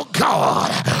give your God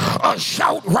a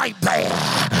shout right there.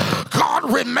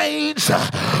 God remains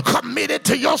committed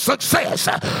to your success.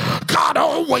 God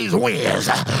always wins.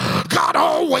 God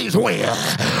always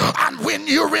wins. And when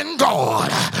you're in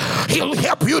God, he'll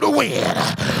help you to win.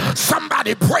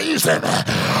 Somebody praise him.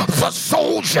 The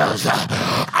soldiers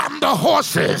and the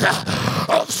horses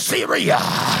of Syria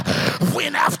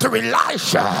went after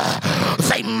Elisha.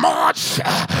 They marched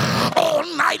all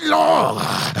night long.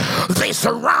 They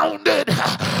surrounded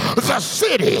the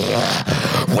city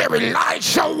where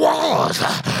Elisha was.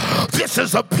 This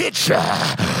is a picture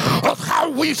of how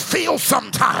we feel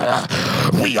sometimes.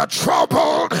 We are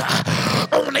troubled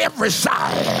on every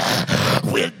side.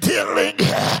 We're dealing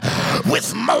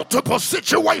with multiple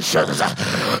situations.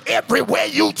 Everywhere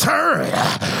you turn,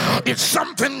 it's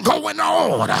something going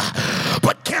on.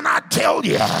 But can I tell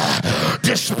you,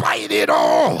 despite it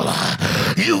all,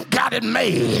 you got it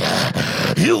made.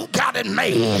 You got it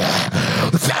made.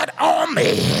 That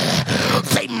army,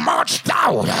 they marched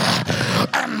out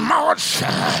and marched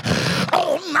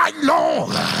all night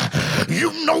long.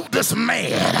 You know this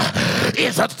man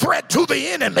is a threat to the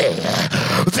enemy,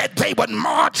 that they would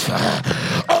march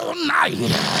all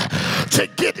night to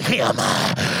get him.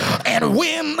 And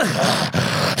when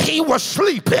he was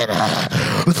sleeping,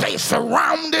 they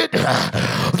surrounded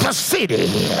the city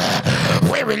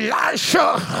where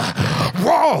Elisha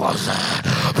was.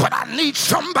 But I need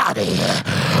somebody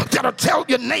that'll tell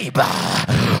your neighbor,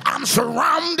 I'm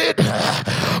surrounded,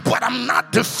 but I'm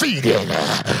not defeated.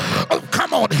 Oh,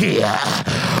 come on here.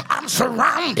 I'm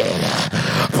surrounded,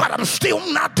 but I'm still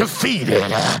not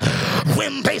defeated.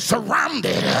 When they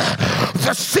surrounded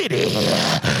the city,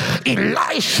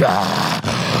 Elisha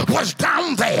was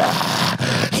down there.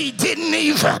 He didn't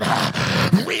even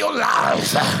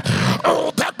realize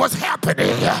all that was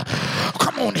happening.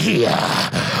 Come on here.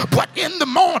 But in the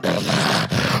morning,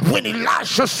 when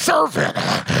Elisha's servant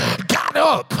got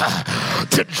up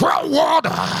to draw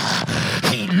water,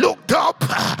 he looked up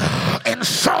and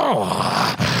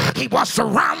saw he was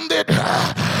surrounded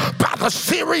by the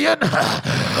Syrian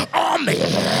army,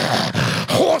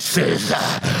 horses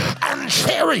and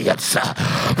chariots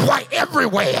were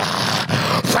everywhere.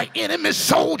 The enemy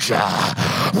soldier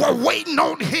were waiting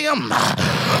on him.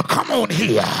 Come on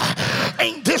here.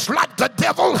 Ain't this like the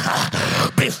devil?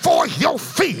 Before your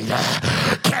feet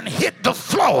can hit the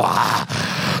floor,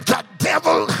 the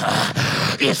devil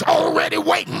is already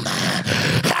waiting.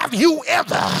 Have you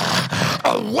ever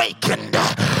awakened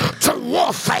to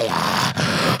warfare?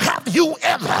 Have you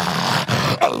ever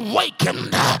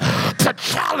awakened to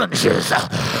challenges,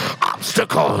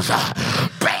 obstacles,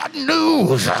 bad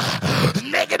news,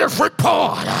 negative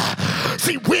report?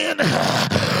 See, when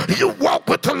you walk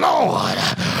with the Lord,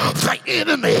 the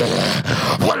enemy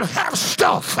will have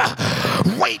stuff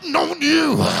waiting on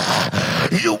you.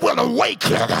 You will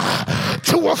awaken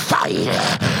to a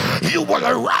fight. You will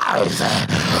arise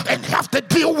and have to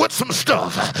deal with some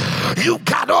stuff. You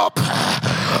got up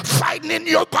fighting in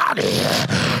your body.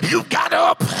 You got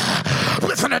up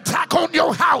with an attack on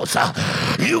your house.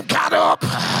 You got up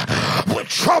with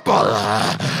trouble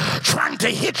trying to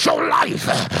hit your life.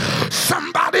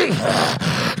 Somebody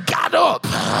got up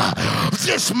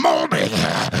this morning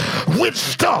with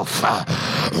stuff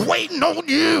waiting on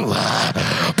you,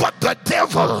 but the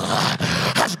devil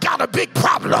has got a big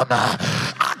problem.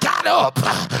 I got up.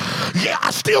 Yeah,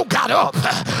 I still got up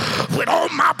with all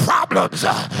my problems.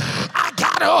 I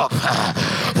got up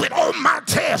with all my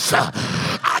tests.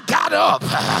 I got up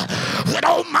with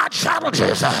all my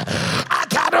challenges. I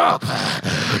got up.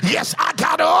 Yes, I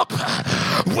got up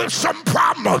with some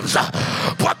problems,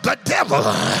 but the devil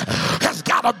has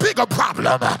got a bigger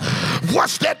problem.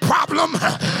 What's that problem?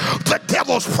 The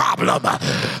devil's problem.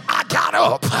 I got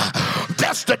up.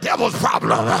 That's the devil's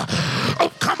problem.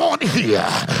 Oh, come on here.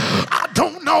 I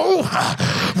don't know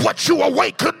what you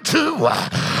awakened to,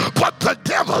 but the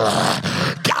devil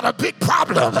got a big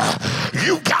problem.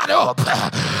 You got up.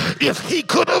 If he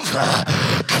could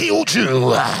have killed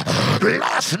you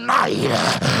last night,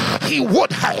 he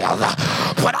would have.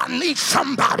 But I need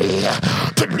somebody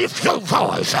to lift your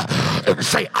voice and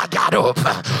say, I got up.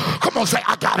 Come on, say,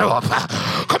 I got up.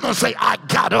 Come on, say, I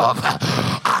got up.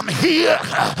 I'm here,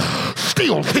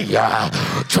 still here,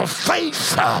 to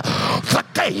face the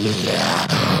day.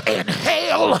 And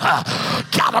hell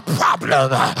got a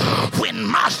problem when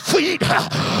my feet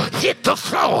hit the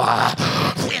floor,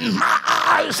 when my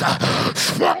eyes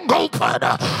swung open.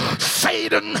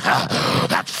 Satan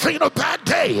had seen a bad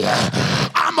day.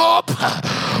 I'm up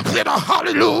with a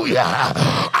hallelujah.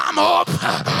 I'm up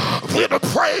with a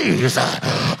praise.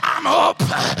 I'm up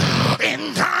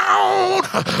and down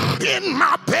in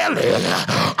my belly.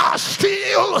 I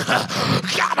still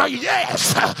got a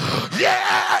yes,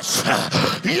 yes,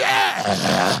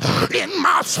 yeah. In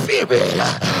my spirit,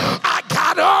 I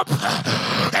got up,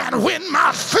 and when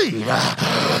my feet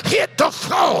hit the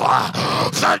floor,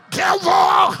 the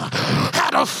devil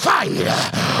had a fight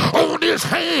on his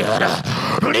head.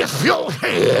 Lift your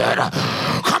head.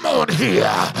 Come on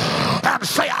here and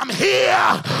say, I'm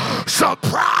here.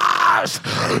 Surprise,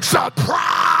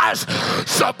 surprise,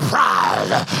 surprise.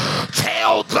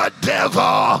 Tell the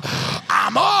devil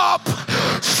I'm up.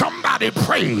 Somebody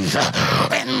praise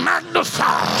and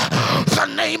magnify the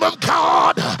name of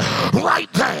God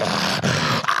right there.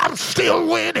 I'm still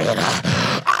winning.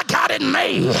 I got it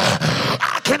made.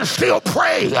 I can still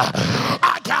pray.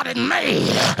 I got it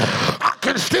made. I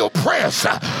can still press.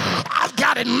 I've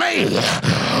got it made.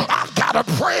 I've got a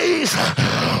praise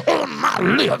on my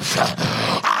lips.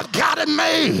 I've got it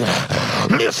made.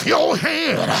 Lift your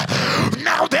head.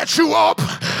 Now that you up,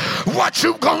 what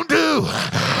you gonna do?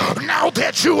 Now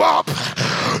that you up,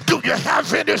 do you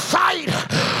have any fight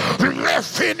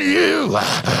left in you?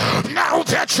 Now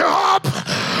that you're up,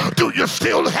 do you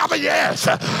still have a yes?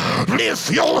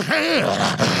 Lift your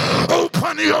hand,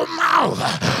 open your mouth,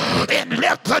 and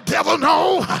let the devil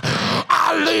know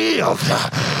I live.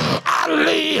 I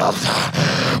live.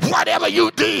 Whatever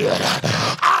you did,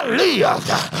 I live.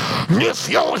 Lift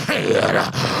your head,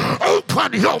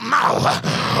 open your mouth,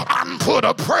 and put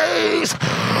a praise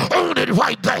on it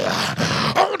right there.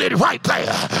 On it right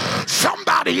there.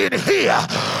 Somebody in here,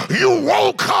 you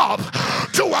woke up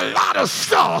to a lot of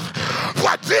stuff,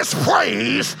 but this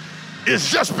praise is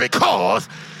just because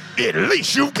at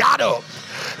least you got up.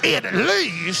 At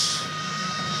least.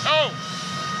 Oh.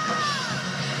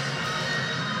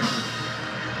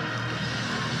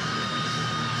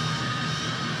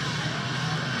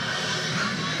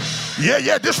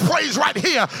 Yeah, this praise right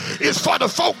here is for the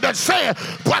folk that said,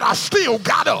 but I still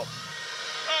got up.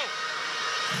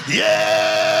 Yeah,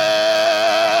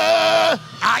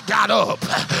 I got up.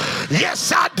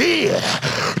 Yes, I did.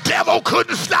 Devil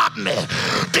couldn't stop me.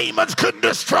 Demons couldn't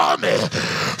destroy me.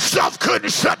 Stuff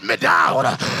couldn't shut me down.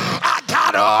 I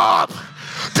got up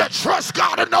to trust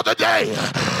God another day.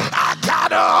 I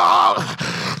got up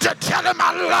to tell him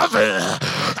I love him.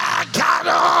 I got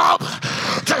up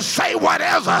to say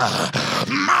whatever.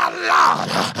 My Lord,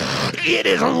 it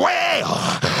is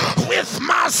well with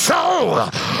my soul.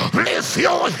 Lift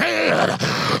your head,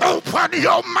 open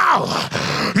your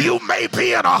mouth. You may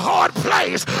be in a hard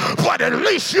place, but at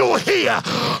least you're here.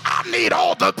 I need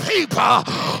all the people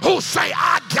who say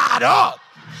I got up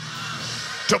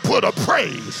to put a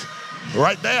praise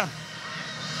right there.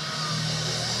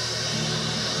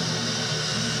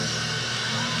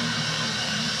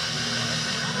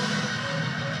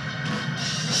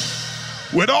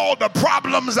 With all the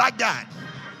problems I got,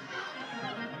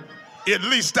 at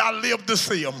least I live to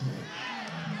see them.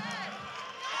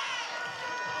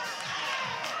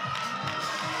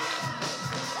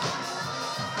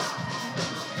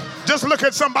 Just look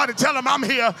at somebody, tell them, I'm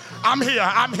here, I'm here,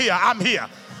 I'm here, I'm here.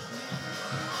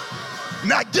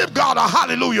 Now give God a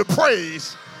hallelujah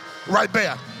praise right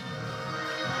there.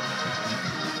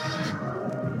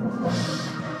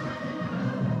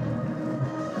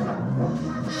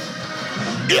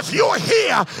 If you're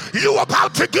here, you're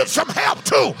about to get some help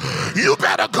too. You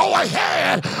better go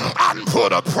ahead and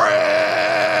put a prayer.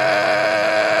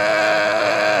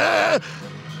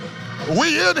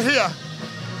 We in here.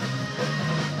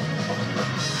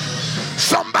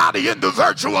 Somebody in the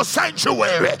virtual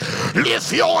sanctuary,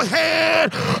 lift your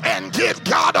hand and give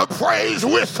God a praise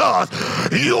with us.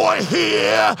 You're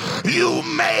here. You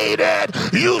made it.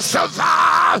 You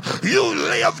survived. You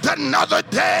lived another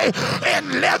day,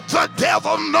 and let the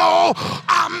devil know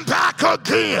I'm back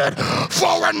again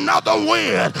for another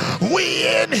win. We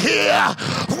in here.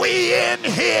 We in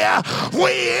here.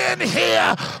 We in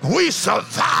here. We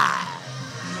survived.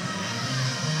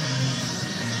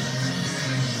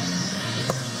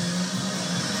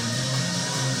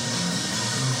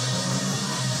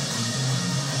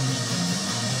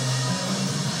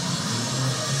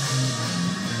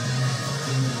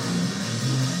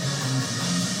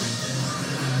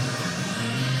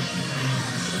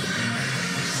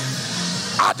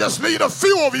 I just need a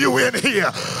few of you in here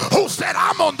who said,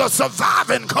 I'm on the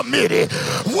surviving committee.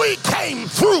 We came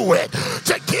through it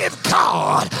to give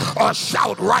God a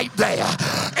shout right there.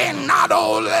 And not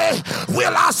only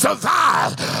will I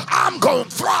survive, I'm going to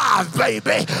thrive,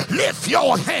 baby. Lift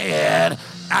your hand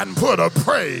and put a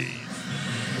praise.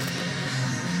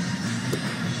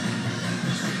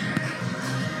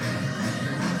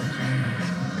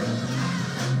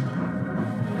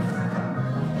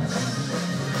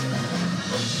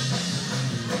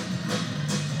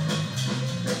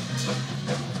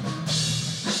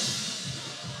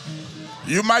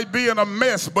 You might be in a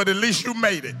mess, but at least you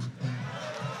made it.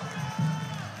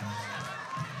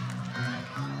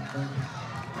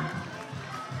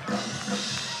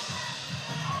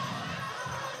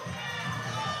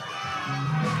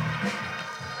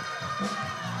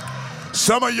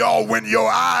 Some of y'all, when your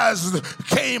eyes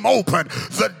came open,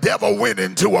 the devil went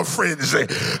into a frenzy.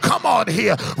 Come on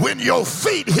here. When your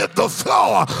feet hit the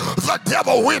floor, the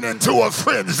devil went into a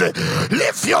frenzy.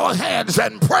 Lift your hands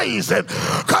and praise him,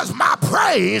 because my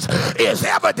praise is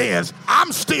evidence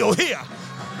I'm still here.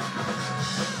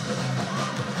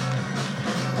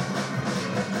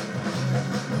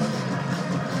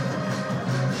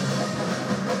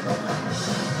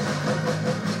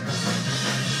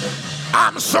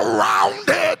 I'm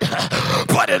surrounded,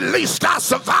 but at least I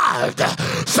survived.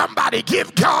 Somebody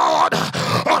give God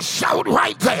a shout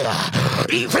right there.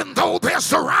 Even though they're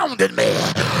surrounding me,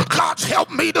 God's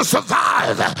helped me to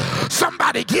survive.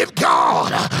 Somebody give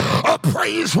God a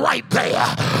praise right there.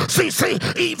 See,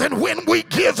 even when we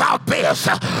give our best,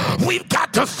 we've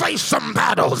got to face some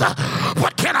battles.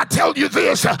 But can I tell you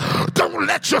this? Don't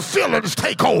let your feelings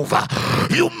take over.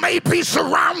 You may be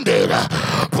surrounded,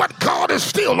 but God is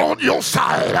still on your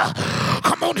side.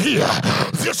 Come on here.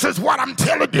 This is what I'm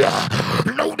telling you.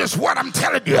 Notice what I'm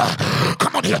telling you.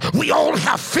 Come on here. We all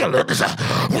have feelings.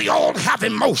 We all have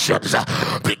emotions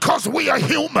because we are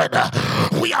human.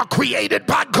 We are created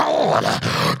by God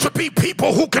to be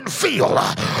people who can feel.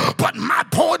 But my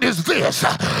point is this: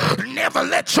 never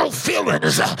let your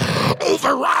feelings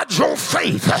override your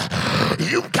faith.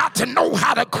 You've got to know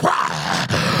how to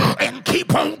cry and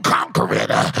keep on conquering.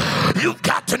 You've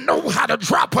got to know how to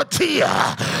drop a tear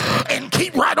and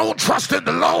keep right on trusting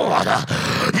the Lord.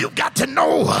 You've got to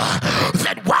know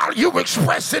that while you're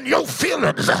expressing your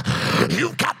feelings,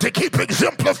 you've got to keep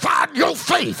exemplifying your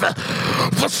faith.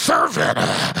 The servant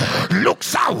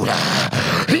looks out.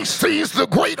 He sees the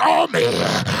great army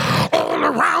all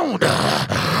around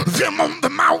them on the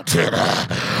mountain.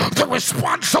 The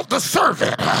response of the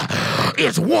servant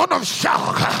is one of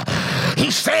shock. He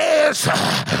says,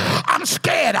 I'm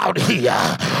scared out here.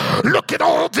 Look at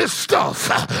all this stuff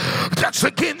that's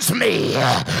against me.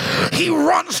 He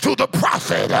runs to the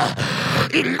prophet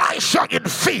Elisha in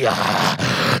fear.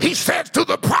 He says to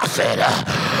the prophet,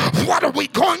 what are we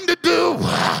going to do?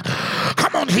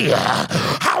 Come on here.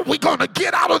 How are we going to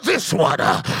get out of this one?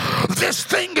 This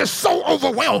thing is so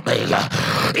overwhelming.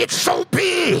 It's so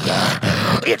big.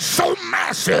 It's so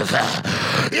massive.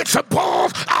 It's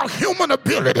above our human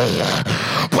ability.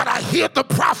 But I hear the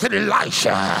prophet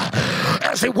Elisha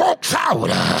as he walks out.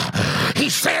 He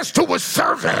says to his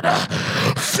servant,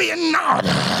 fear not.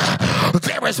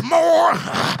 There is more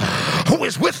who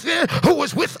is with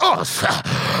us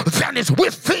than is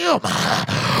with them.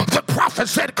 The prophet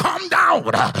said, calm down,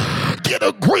 get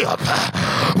a grip.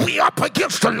 We up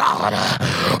against a lot.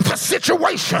 The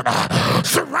situation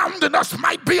surrounding us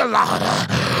might be a lot.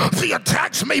 The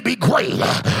attacks may be great.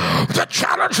 The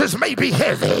challenges may be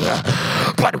heavy.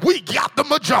 But we got the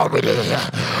majority.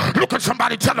 Look at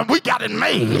somebody, tell them we got it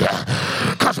made.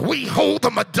 Because we hold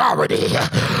the majority.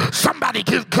 Somebody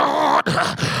give God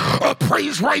a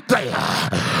praise right there.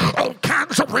 All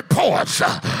kinds of reports,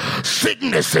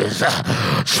 sicknesses,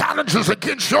 challenges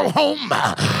against your home,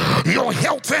 your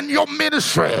health and your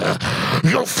ministry,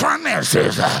 your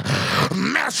finances.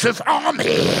 Massive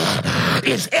army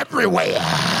is everywhere.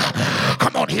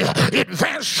 Come on here.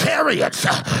 Advanced chariots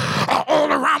are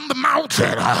all around the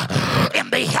mountain,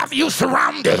 and they have you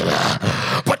surrounded.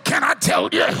 But can I tell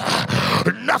you,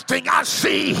 nothing I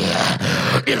see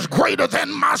is greater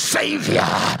than my Savior.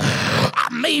 I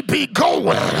may be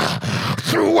going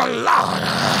through a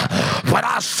lot, but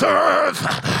I serve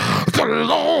the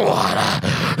Lord.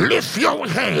 Lift your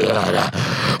head,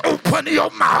 open your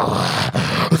mouth.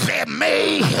 There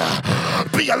may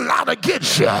be a lot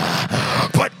against you,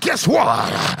 but guess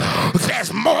what?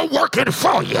 There's more working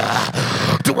for you.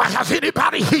 Do I have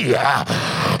anybody here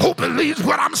who believes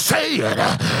what I'm saying?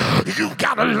 You've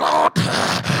got a lot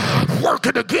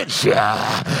working against you,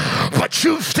 but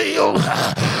you still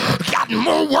got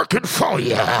more working for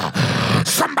you.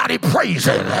 Somebody praise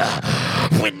Him.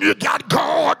 When you got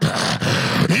God,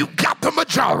 you got the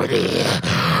majority.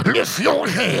 Lift your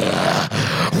head.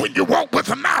 When you walk with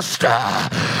the Master,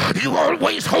 you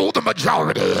always hold the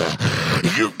majority.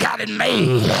 You got it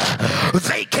made.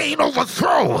 They can't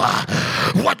overthrow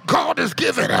what God has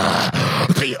given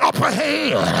the upper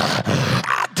hand.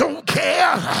 I don't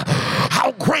care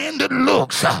how grand it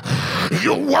looks.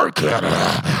 You're working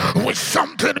with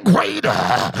something greater.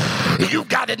 You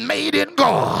got it made in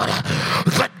God.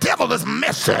 The devil is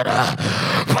messing,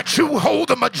 but you hold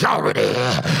the majority.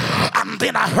 And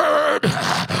then I heard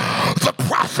the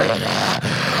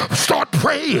prophet start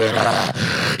praying.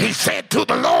 He said to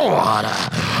the Lord,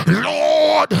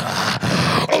 Lord,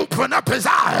 open up his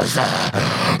eyes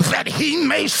that he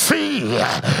may see.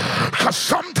 Because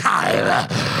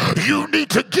sometimes you need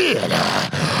to get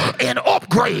an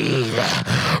upgrade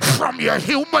from your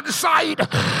human sight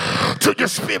to your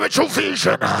spiritual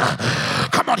vision.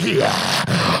 Come on here.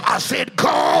 I said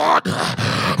God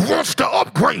wants to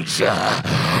upgrade you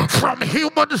from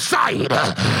human sight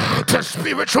to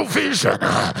spiritual vision.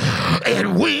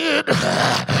 And when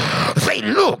they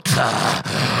looked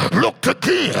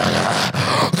again,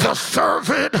 the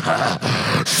servant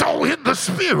saw in the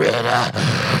spirit.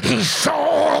 He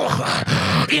saw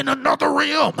in another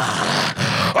realm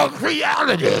of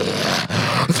reality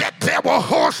that there were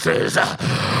horses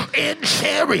and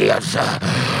chariots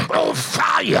of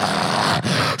fire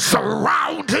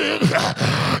surrounding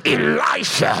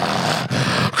Elisha.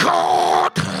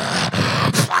 God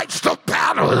fights the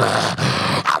battle.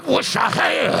 I wish I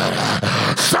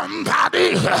had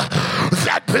somebody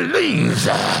that believes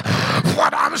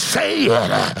what I'm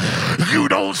saying. You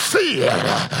don't see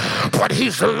it, but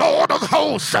he's the Lord of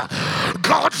hosts.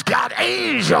 God's got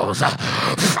angels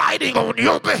fighting on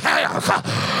your behalf.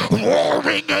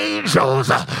 Warring angels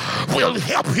will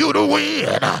help you to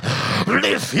win.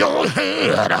 Lift your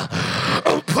head,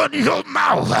 open your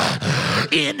mouth.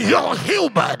 In your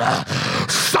human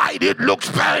sight it looks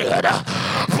bad,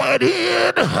 but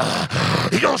in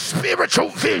your spiritual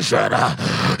vision,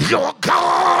 your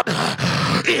God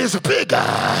is bigger.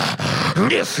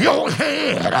 Lift your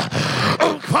head,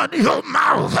 open your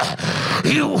mouth.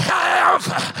 You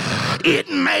have it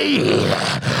made.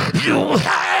 You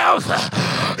have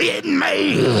it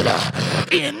made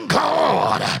in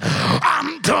God.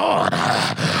 I'm done,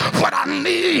 but I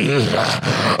need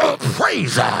a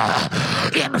praiser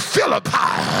in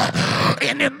Philippi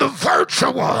and in the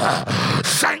virtual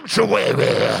sanctuary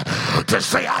to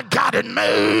say I got it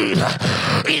made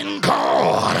in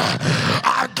God.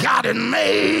 I got it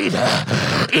made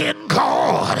in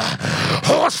God.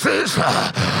 Horses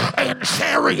and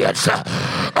chariots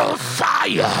of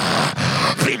fire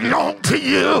belong to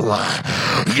you.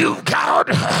 You got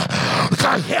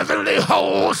the heavenly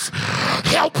host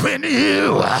helping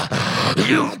you.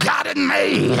 You've got it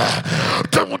made.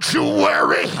 Don't you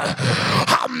worry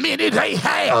how many they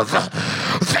have.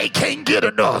 They can't get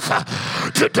enough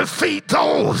to defeat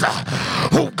those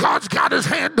who God's got his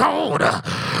hand on.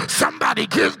 Somebody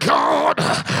give God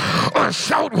a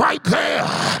shout right there.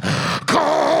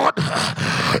 God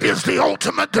is the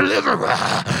ultimate deliverer.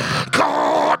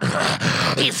 God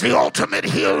is the ultimate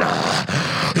healer.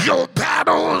 Your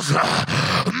battles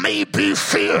may be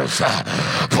fierce,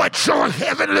 but your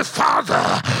heavenly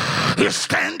Father is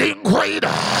standing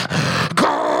greater.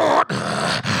 God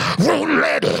won't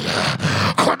let it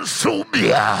consume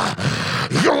you.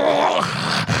 Your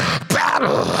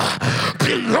battle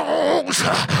belongs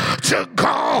to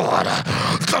God.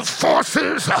 The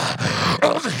forces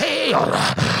of hell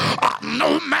are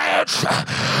no match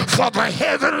for the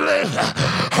heavenly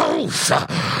host.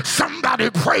 Somebody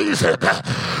praise it.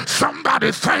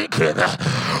 Somebody thank it.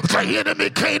 The enemy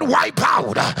can't wipe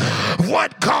out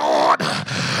what God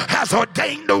has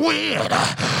ordained to win.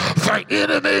 The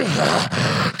enemy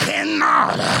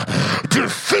cannot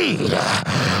defeat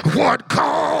what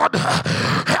God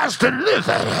has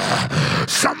delivered.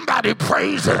 Somebody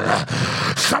praise it.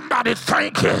 Somebody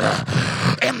thank it.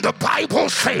 And the Bible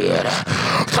said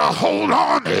the whole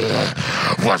army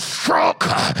was struck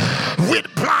with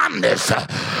blindness.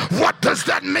 What does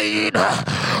that mean?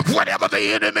 Whatever the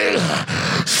enemy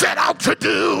set out to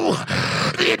do,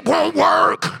 it won't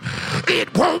work.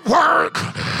 It won't work.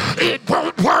 It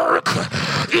won't work.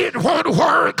 It won't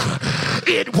work.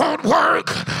 It won't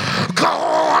work.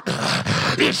 God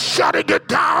is shutting it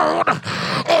down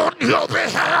on your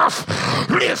behalf.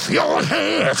 Lift your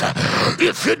hands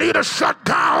if you need a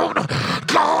shutdown.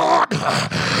 God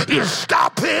is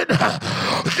stopping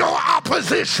your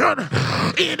opposition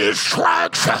in his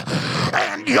tracks,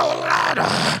 and your ladder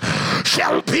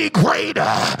shall be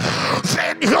greater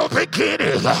than your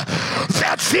beginning.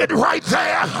 That's it right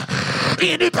there.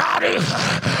 Anybody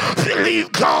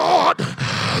believe God?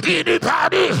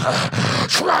 Anybody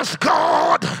trust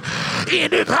God?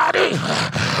 Anybody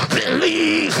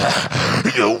believe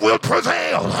you will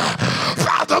prevail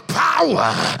by the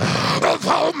power of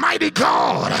Almighty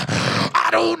God? I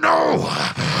don't know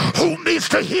who needs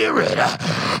to hear it,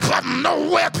 but no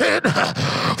weapon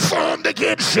formed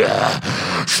against you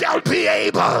shall be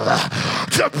able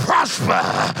to prosper.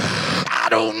 I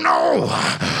don't know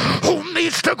who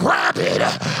needs to grab it,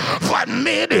 but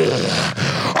many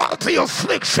are the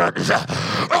afflictions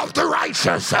of the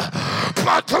righteous.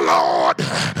 But the Lord,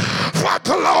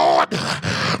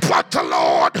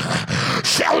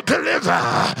 shall deliver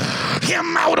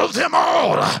him out of them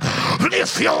all.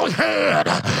 Lift your head,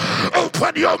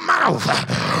 open your mouth.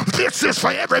 This is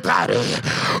for everybody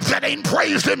that ain't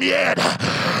praised him yet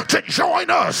to join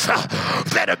us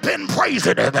that have been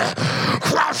praising him.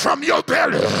 Cry from your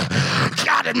belly.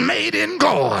 Got it made in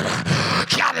God.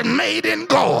 Got it made in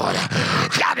God.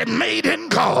 Got it made in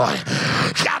God.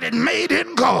 Got it made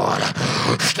in God.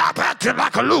 Stop acting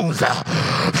like a loser.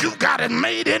 You got it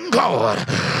made in God.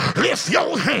 Lift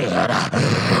your head.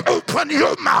 Open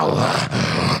your mouth.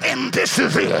 And this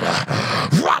is it.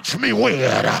 Watch me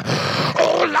win.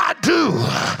 All I do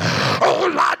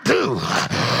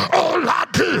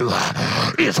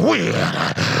is win.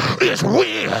 Is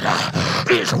win.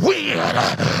 Is win.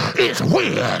 Is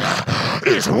win.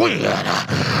 Is win.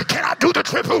 Can I do the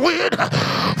triple win?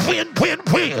 Win, win,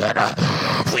 win.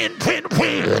 Win, win,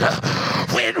 win.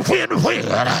 Win, win, win.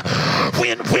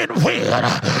 Win, win, win.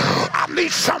 I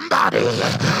need somebody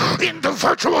in the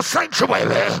virtual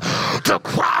sanctuary to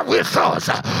cry with us.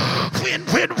 Win,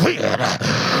 win, win.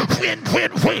 Win,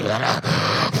 win, win.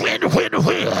 Win, win,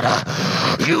 win.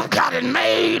 You got it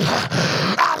made.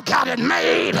 I've got it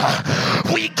made.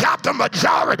 We got the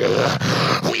majority.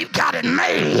 We've got it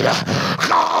made.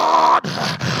 God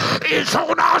is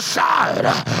on our side.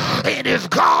 And if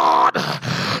God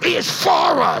is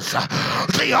for us,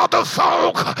 the other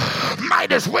folk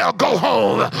might as well go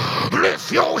home.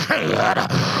 Lift your head.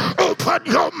 Open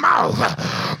your mouth.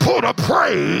 Put a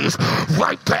praise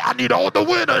right there. I need all the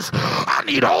winners. I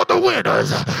need all the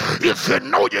winners. If you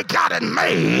know you got it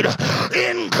made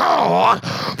in God,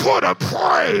 put a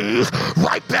praise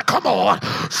right there. Come on.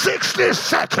 60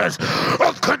 seconds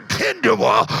of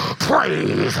continual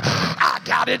praise. I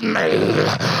got it made.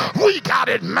 We got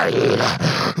it made.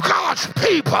 God's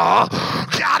people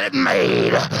got it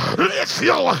made. Lift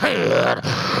your head.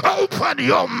 Open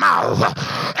your mouth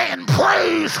and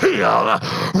praise him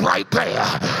right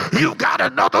there. You got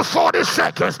another 40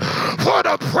 seconds. Put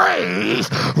a praise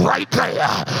right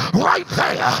there. Right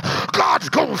there. God's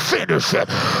gonna finish it.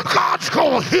 God's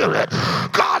gonna heal it.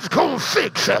 God's gonna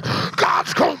fix it.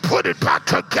 God's gonna put it back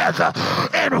together.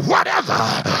 And whatever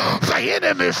the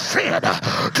enemy sent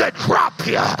to drop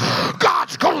you,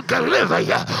 God's gonna deliver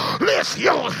you. Lift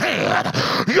your hand.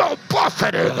 Your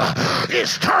buffeting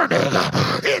is turning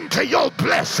into your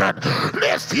blessing.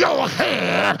 Lift your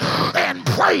hand and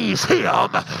praise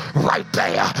him right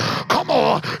there. Come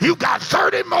on, you got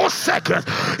 30 more seconds.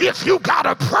 If you got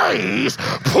a praise,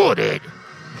 put it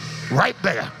right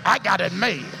there. I got it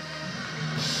made.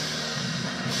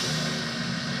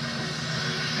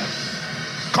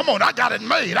 Come on, I got it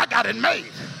made. I got it made.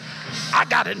 I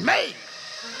got it made.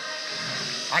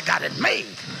 I got it made.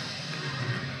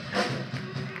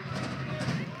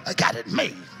 I got it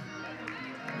made.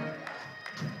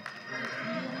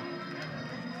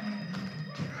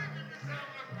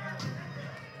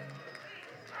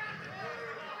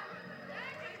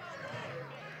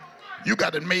 You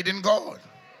got it made in God.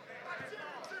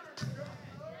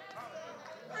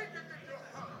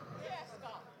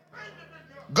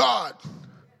 God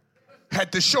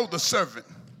had to show the servant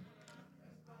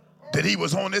that he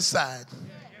was on his side.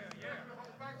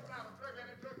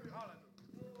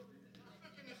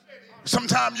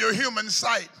 Sometimes your human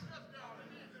sight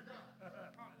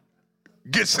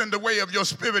gets in the way of your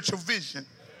spiritual vision.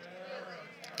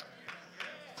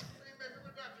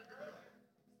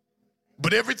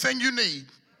 But everything you need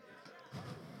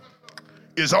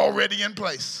is already in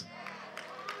place.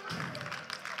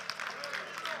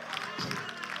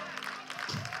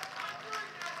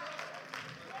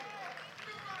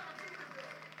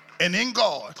 And in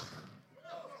God,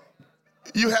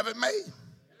 you have it made.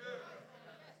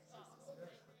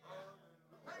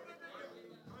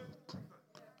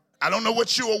 I don't know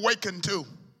what you awakened to,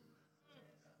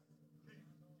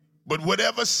 but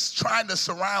whatever's trying to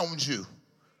surround you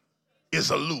is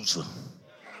a loser.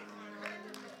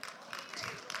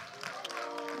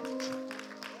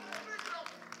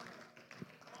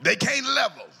 They can't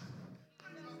level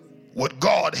what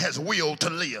God has willed to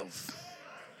live.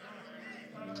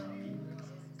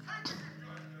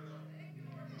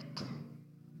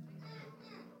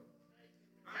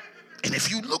 And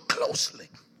if you look closely,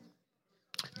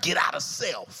 get out of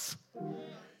self.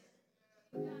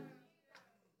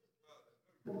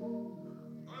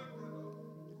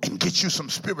 And get you some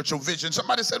spiritual vision.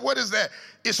 Somebody said, what is that?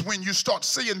 It's when you start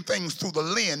seeing things through the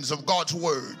lens of God's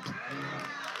word.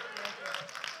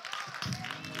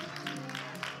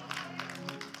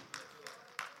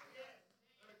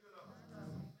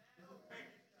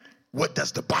 What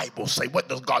does the Bible say? What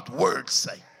does God's word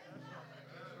say?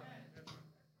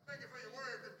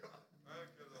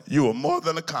 You are more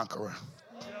than a conqueror.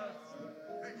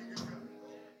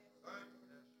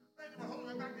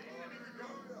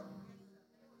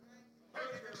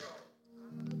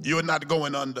 You're not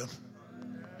going under.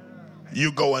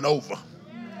 You're going over.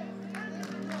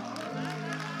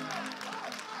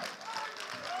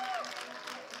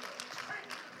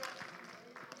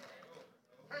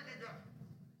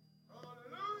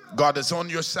 God is on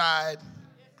your side,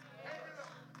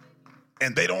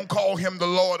 and they don't call him the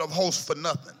Lord of hosts for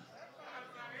nothing.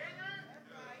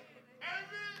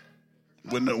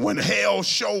 When hell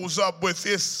shows up with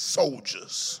its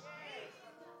soldiers,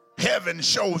 heaven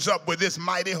shows up with its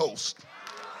mighty host.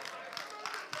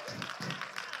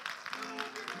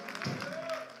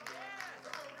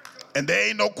 And there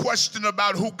ain't no question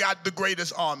about who got the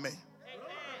greatest army.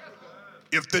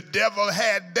 If the devil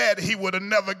had that, he would have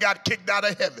never got kicked out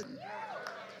of heaven.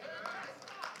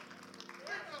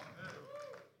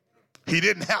 He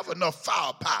didn't have enough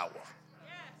firepower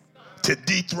to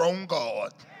dethrone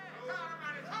God.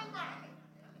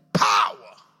 Power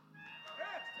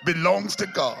belongs to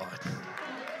God.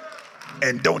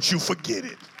 And don't you forget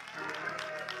it.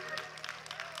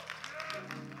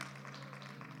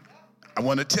 I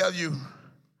want to tell you,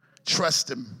 trust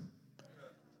him.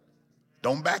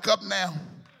 Don't back up now.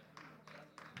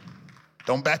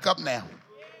 Don't back up now.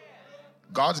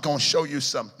 God's going to show you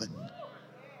something.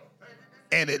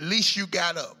 And at least you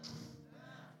got up.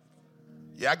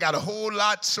 Yeah, I got a whole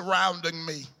lot surrounding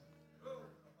me,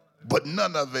 but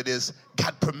none of it has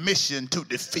got permission to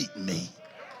defeat me.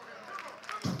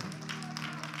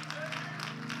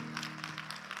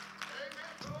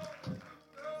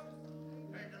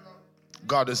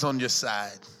 God is on your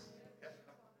side,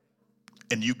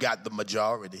 and you got the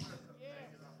majority.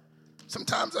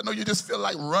 Sometimes I know you just feel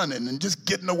like running and just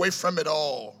getting away from it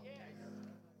all.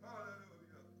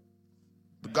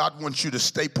 But God wants you to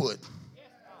stay put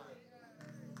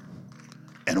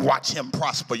and watch him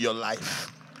prosper your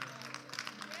life.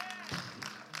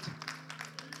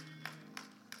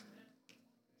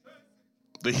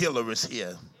 The healer is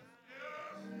here.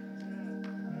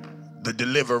 The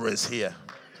deliverer is here.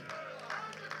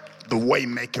 The way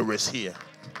maker is here.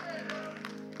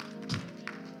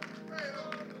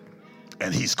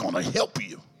 And he's going to help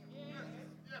you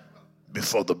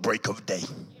before the break of day.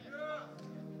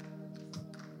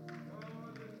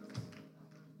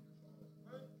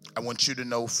 I want you to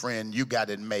know, friend, you got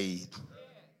it made.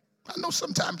 I know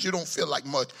sometimes you don't feel like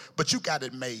much, but you got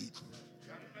it made.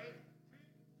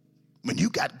 When you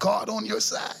got God on your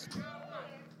side,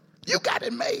 you got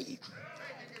it made.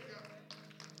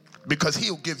 Because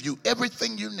he'll give you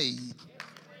everything you need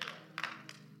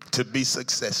to be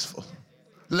successful.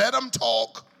 Let them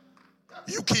talk.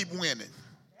 You keep winning.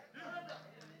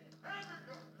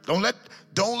 Don't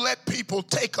let people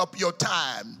take up your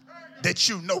time that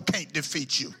you know can't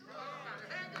defeat you.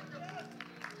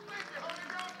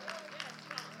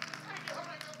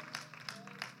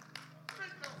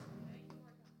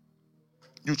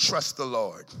 You trust the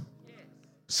Lord.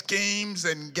 Schemes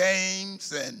and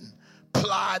games and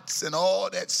plots and all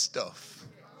that stuff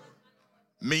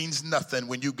means nothing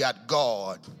when you got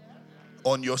God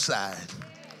on your side.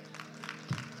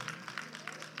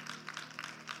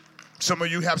 Some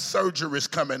of you have surgeries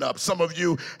coming up. Some of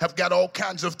you have got all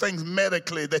kinds of things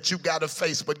medically that you got to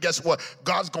face. But guess what?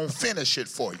 God's going to finish it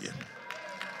for you.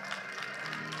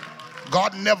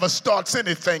 God never starts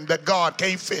anything that God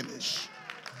can't finish.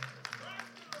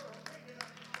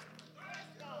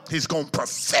 He's going to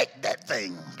perfect that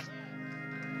thing.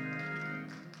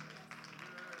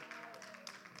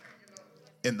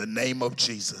 In the name of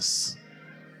Jesus.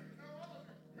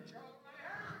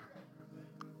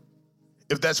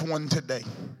 If that's one today,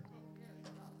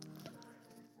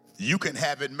 you can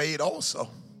have it made also.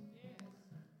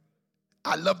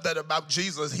 I love that about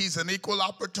Jesus. He's an equal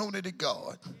opportunity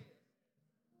God.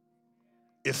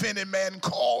 If any man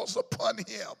calls upon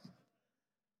him,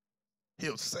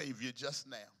 he'll save you just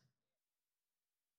now.